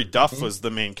Hilary Duff was the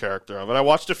main character of it. I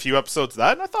watched a few episodes of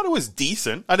that, and I thought it was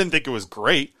decent. I didn't think it was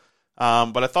great,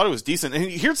 but I thought it was decent. And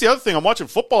here's the other thing. I'm watching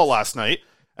football last night,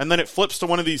 and then it flips to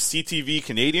one of these CTV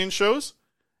Canadian shows.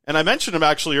 And I mentioned him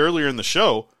actually earlier in the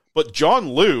show, but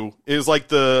John Liu is like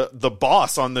the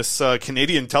boss on this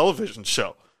Canadian television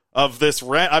show of this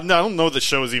rant. I don't know what the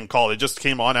show is even called. It just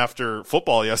came on after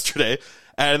football yesterday.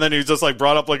 And then he just like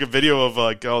brought up like a video of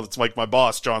like, oh, it's like my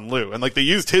boss, John Liu. And like they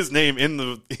used his name in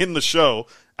the show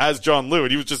as John Liu,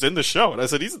 and he was just in the show. And I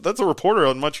said, that's a reporter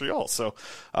on Montreal. So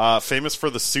famous for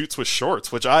the suits with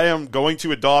shorts, which I am going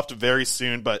to adopt very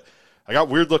soon, but I got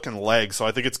weird looking legs, so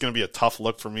I think it's going to be a tough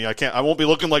look for me. I won't be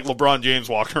looking like LeBron James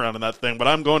walking around in that thing, but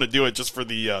I'm going to do it just for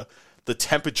the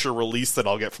temperature release that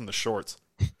I'll get from the shorts.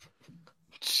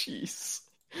 Jeez.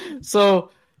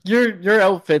 So your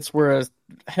outfits were a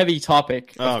heavy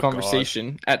topic of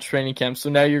conversation at training camp, so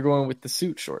now you're going with the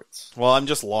suit shorts. Well, I'm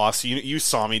just lost. You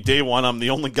saw me. Day one, I'm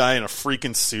the only guy in a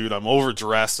freaking suit. I'm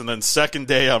overdressed. And then second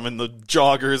day, I'm in the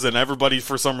joggers, and everybody,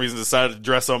 for some reason, decided to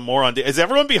dress up more on day. Is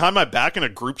everyone behind my back in a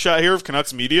group chat here of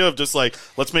Canucks media of just like,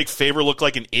 let's make Faber look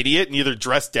like an idiot and either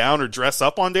dress down or dress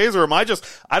up on days? Or am I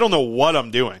don't know what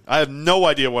I'm doing. I have no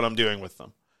idea what I'm doing with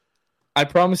them. I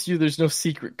promise you there's no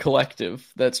secret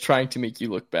collective that's trying to make you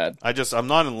look bad. I'm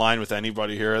not in line with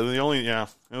anybody here. It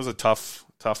was a tough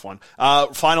Tough one.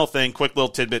 Final thing, quick little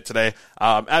tidbit today.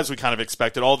 As we kind of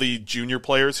expected, all the junior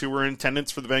players who were in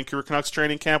attendance for the Vancouver Canucks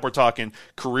training camp, we're talking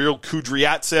Kirill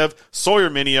Kudryavtsev,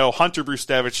 Sawyer Minio, Hunter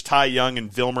Brustevich, Ty Young,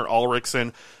 and Vilmer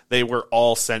Ulrichsen. They were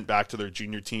all sent back to their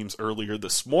junior teams earlier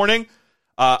this morning.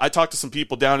 I talked to some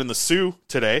people down in the Sioux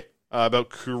today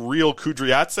about Kirill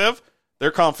Kudryavtsev.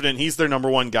 They're confident he's their number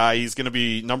one guy. He's going to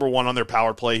be number one on their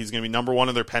power play. He's going to be number one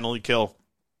in their penalty kill.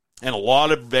 And a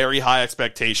lot of very high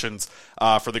expectations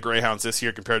for the Greyhounds this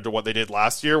year compared to what they did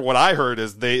last year. What I heard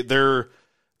is they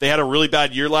had a really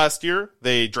bad year last year.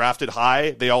 They drafted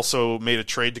high. They also made a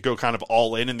trade to go kind of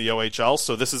all in the OHL.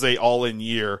 So this is a all-in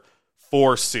year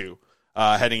for Sioux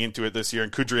heading into it this year.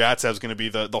 And Kudryavtsev is going to be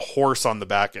the horse on the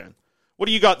back end. What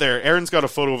do you got there? Aaron's got a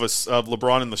photo of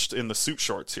LeBron in the suit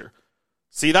shorts here.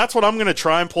 See, that's what I'm going to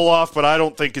try and pull off, but I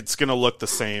don't think it's going to look the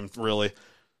same, really.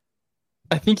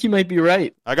 I think you might be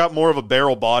right. I got more of a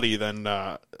barrel body than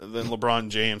LeBron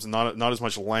James, and not as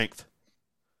much length.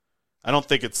 I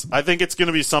think it's going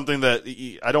to be something that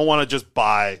I don't want to just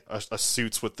buy a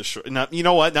suits with the short. Now, you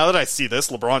know what? Now that I see this,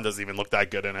 LeBron doesn't even look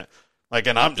that good in it. Like,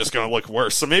 and I'm just going to look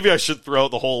worse. So maybe I should throw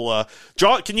out the whole.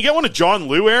 John, can you get one of John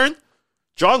Liu, Aaron?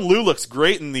 John Liu looks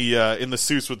great in the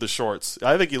suits with the shorts.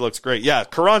 I think he looks great. Yeah,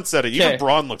 Karan said it. Even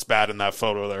Braun looks bad in that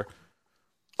photo there.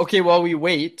 Okay, while we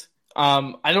wait.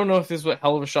 I don't know if this is what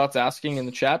Hell of a Shot's asking in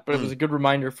the chat, but it was a good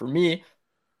reminder for me.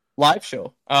 Live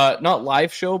show. Not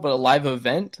live show, but a live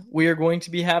event we are going to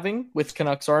be having with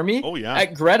Canucks Army. Oh, yeah.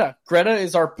 At Greta. Greta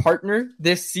is our partner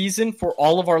this season for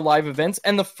all of our live events.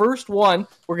 And the first one,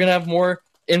 we're going to have more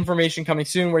information coming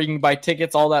soon where you can buy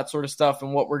tickets, all that sort of stuff,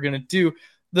 and what we're going to do.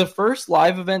 The first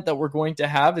live event that we're going to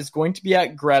have is going to be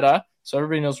at Greta. So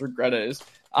everybody knows where Greta is.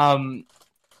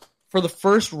 For the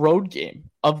first road game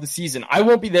of the season. I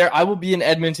won't be there. I will be in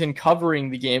Edmonton covering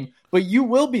the game, but you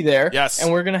will be there. Yes.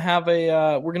 And we're gonna have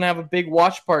a big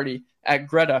watch party at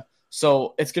Greta.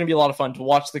 So it's gonna be a lot of fun to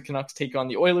watch the Canucks take on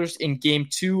the Oilers in Game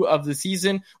 2 of the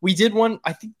season. We did one,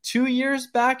 I think, 2 years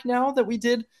back now that we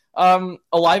did a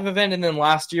live event, and then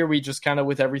last year we just kind of,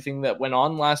 with everything that went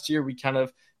on last year, it kind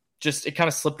of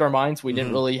slipped our minds. We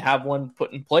didn't really have one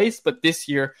put in place, but this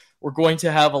year we're going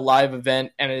to have a live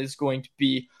event, and it is going to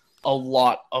be a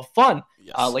lot of fun.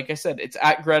 Yes. Like I said, it's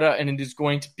at Greta, and it is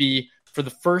going to be for the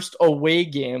first away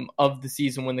game of the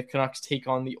season when the Canucks take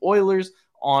on the Oilers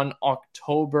on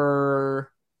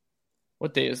October.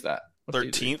 What day is that?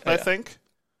 13th, I think.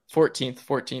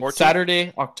 14th.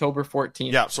 Saturday, October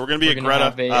 14th. Yeah, so we're going to be at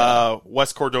Greta,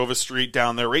 West Cordova Street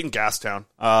down there, right in Gastown.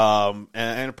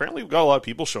 And apparently we've got a lot of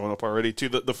people showing up already, too.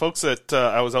 The folks that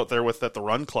I was out there with at the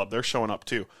Run Club, they're showing up,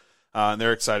 too. And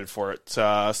they're excited for it.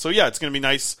 So, yeah, it's going to be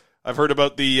nice. I've heard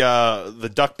about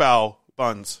the duck bow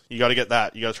buns. You got to get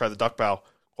that. You got to try the duck bow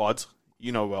quads.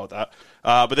 You know about that.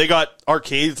 But they got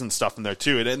arcades and stuff in there,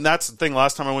 too. And that's the thing.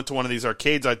 Last time I went to one of these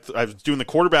arcades, I was doing the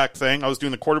quarterback thing. I was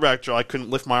doing the quarterback drill. I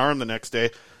couldn't lift my arm the next day.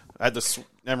 I had this.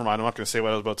 Never mind. I'm not going to say what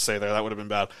I was about to say there. That would have been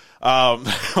bad.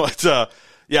 But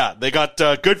yeah, they got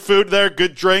good food there,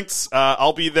 good drinks.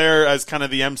 I'll be there as kind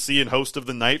of the MC and host of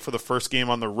the night for the first game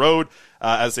on the road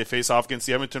as they face off against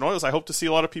the Edmonton Oilers. I hope to see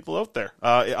a lot of people out there.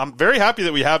 I'm very happy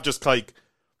that we have just like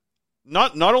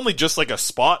not only just like a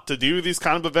spot to do these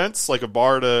kind of events, like a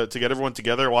bar to get everyone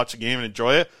together, watch a game, and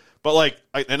enjoy it, but like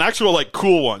an actual like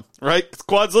cool one, right?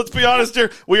 Quads, let's be honest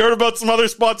here. We heard about some other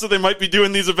spots that they might be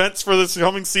doing these events for this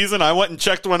coming season. I went and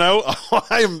checked one out.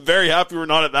 I am very happy we're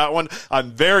not at that one.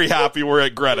 I'm very happy we're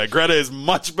at Greta. Greta is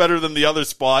much better than the other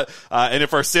spot. And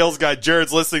if our sales guy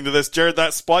Jared's listening to this, Jared,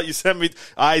 that spot you sent me,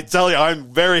 I tell you,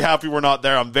 I'm very happy we're not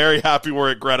there. I'm very happy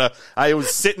we're at Greta. I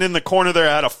was sitting in the corner there.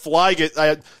 I had a fly I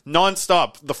had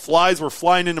nonstop. The flies were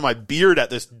flying into my beard at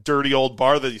this dirty old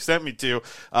bar that you sent me to.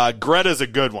 Greta's a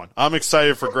good one. I'm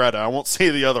excited for Greta. I won't say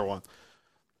the other one.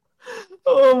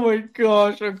 Oh my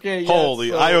gosh! Okay. Holy!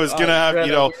 So, I was gonna have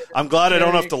Greta, I'm glad I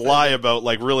don't have to lie about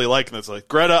like really liking this. Like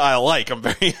Greta, I like. I'm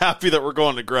very happy that we're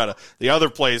going to Greta. The other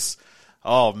place,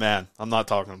 oh man, I'm not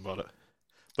talking about it.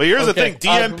 But here's the thing: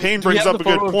 DM Payne brings up a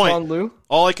good point.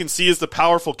 All I can see is the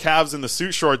powerful calves in the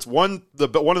suit shorts. One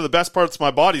of the best parts of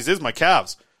my bodies is my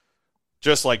calves.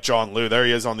 Just like John Liu. There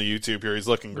he is on the YouTube here. He's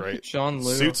looking great. John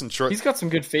Liu. Suits and shorts. He's got some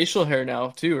good facial hair now,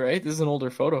 too, right? This is an older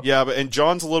photo. Yeah, and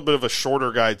John's a little bit of a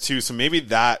shorter guy, too. So maybe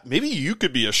you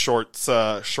could be a short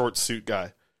suit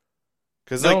guy.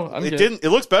 Because it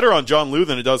looks better on John Liu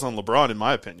than it does on LeBron, in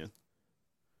my opinion.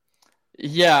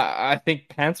 Yeah, I think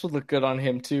pants would look good on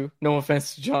him, too. No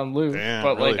offense to John Liu. Damn,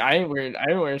 but really? like I ain't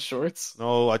wearing shorts.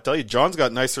 No, I tell you, John's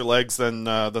got nicer legs than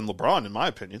LeBron, in my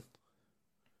opinion.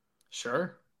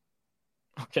 Sure.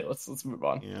 Okay, let's move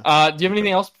on. Yeah. Do you have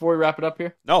anything else before we wrap it up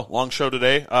here? No, long show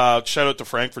today. Shout out to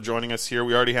Frank for joining us here.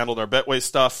 We already handled our Betway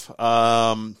stuff.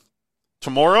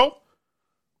 Tomorrow,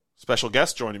 special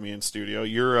guest joining me in studio.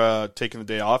 You're taking the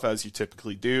day off, as you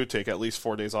typically do. Take at least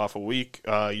 4 days off a week.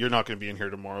 You're not going to be in here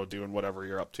tomorrow doing whatever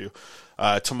you're up to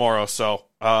tomorrow. So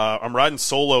I'm riding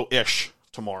solo-ish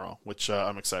tomorrow, which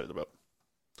I'm excited about.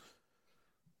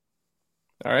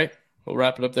 All right, we'll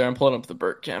wrap it up there. I'm pulling up the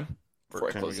Burt Cam before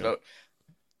I close it again. out.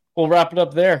 We'll wrap it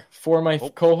up there. For my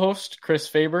co-host, Chris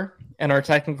Faber, and our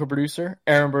technical producer,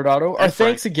 Aaron Burdotto. Our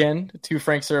thanks again to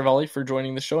Frank Seravalli for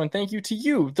joining the show, and thank you to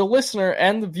you, the listener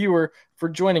and the viewer, for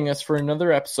joining us for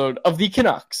another episode of the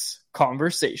Canucks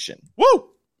Conversation. Woo!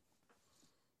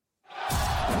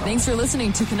 Thanks for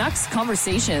listening to Canucks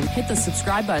Conversation. Hit the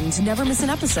subscribe button to never miss an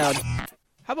episode.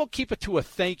 How about keep it to a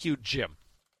thank you, Jim?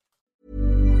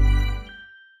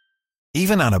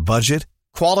 Even on a budget,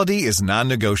 quality is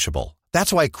non-negotiable.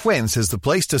 That's why Quince is the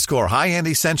place to score high-end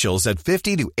essentials at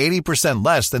 50 to 80%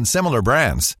 less than similar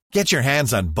brands. Get your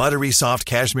hands on buttery soft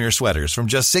cashmere sweaters from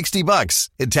just $60,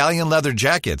 Italian leather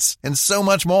jackets, and so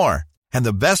much more. And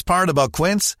the best part about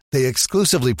Quince, they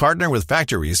exclusively partner with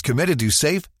factories committed to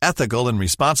safe, ethical, and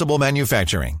responsible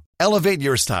manufacturing. Elevate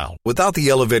your style without the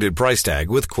elevated price tag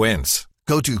with Quince.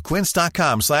 Go to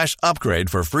quince.com/upgrade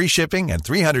for free shipping and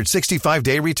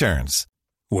 365-day returns.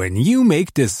 When you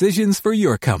make decisions for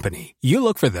your company, you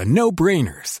look for the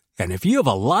no-brainers. And if you have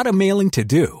a lot of mailing to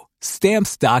do,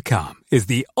 Stamps.com is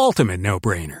the ultimate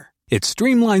no-brainer. It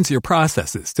streamlines your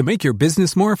processes to make your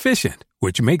business more efficient,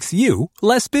 which makes you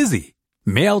less busy.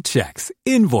 Mail checks,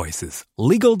 invoices,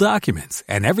 legal documents,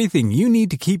 and everything you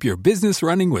need to keep your business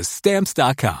running with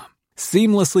Stamps.com.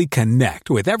 Seamlessly connect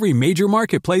with every major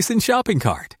marketplace and shopping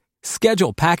cart.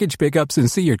 Schedule package pickups and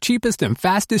see your cheapest and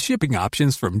fastest shipping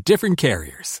options from different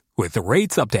carriers. With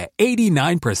rates up to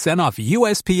 89% off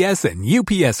USPS and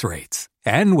UPS rates.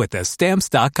 And with the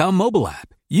Stamps.com mobile app,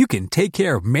 you can take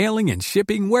care of mailing and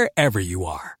shipping wherever you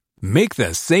are. Make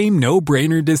the same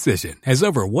no-brainer decision as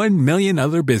over 1 million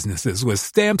other businesses with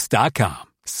Stamps.com.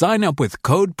 Sign up with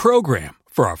code PROGRAM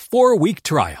for a 4-week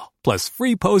trial, plus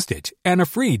free postage and a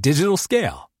free digital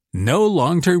scale. No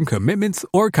long-term commitments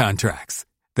or contracts.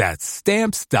 That's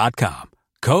Stamps.com.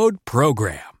 Code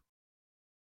PROGRAM.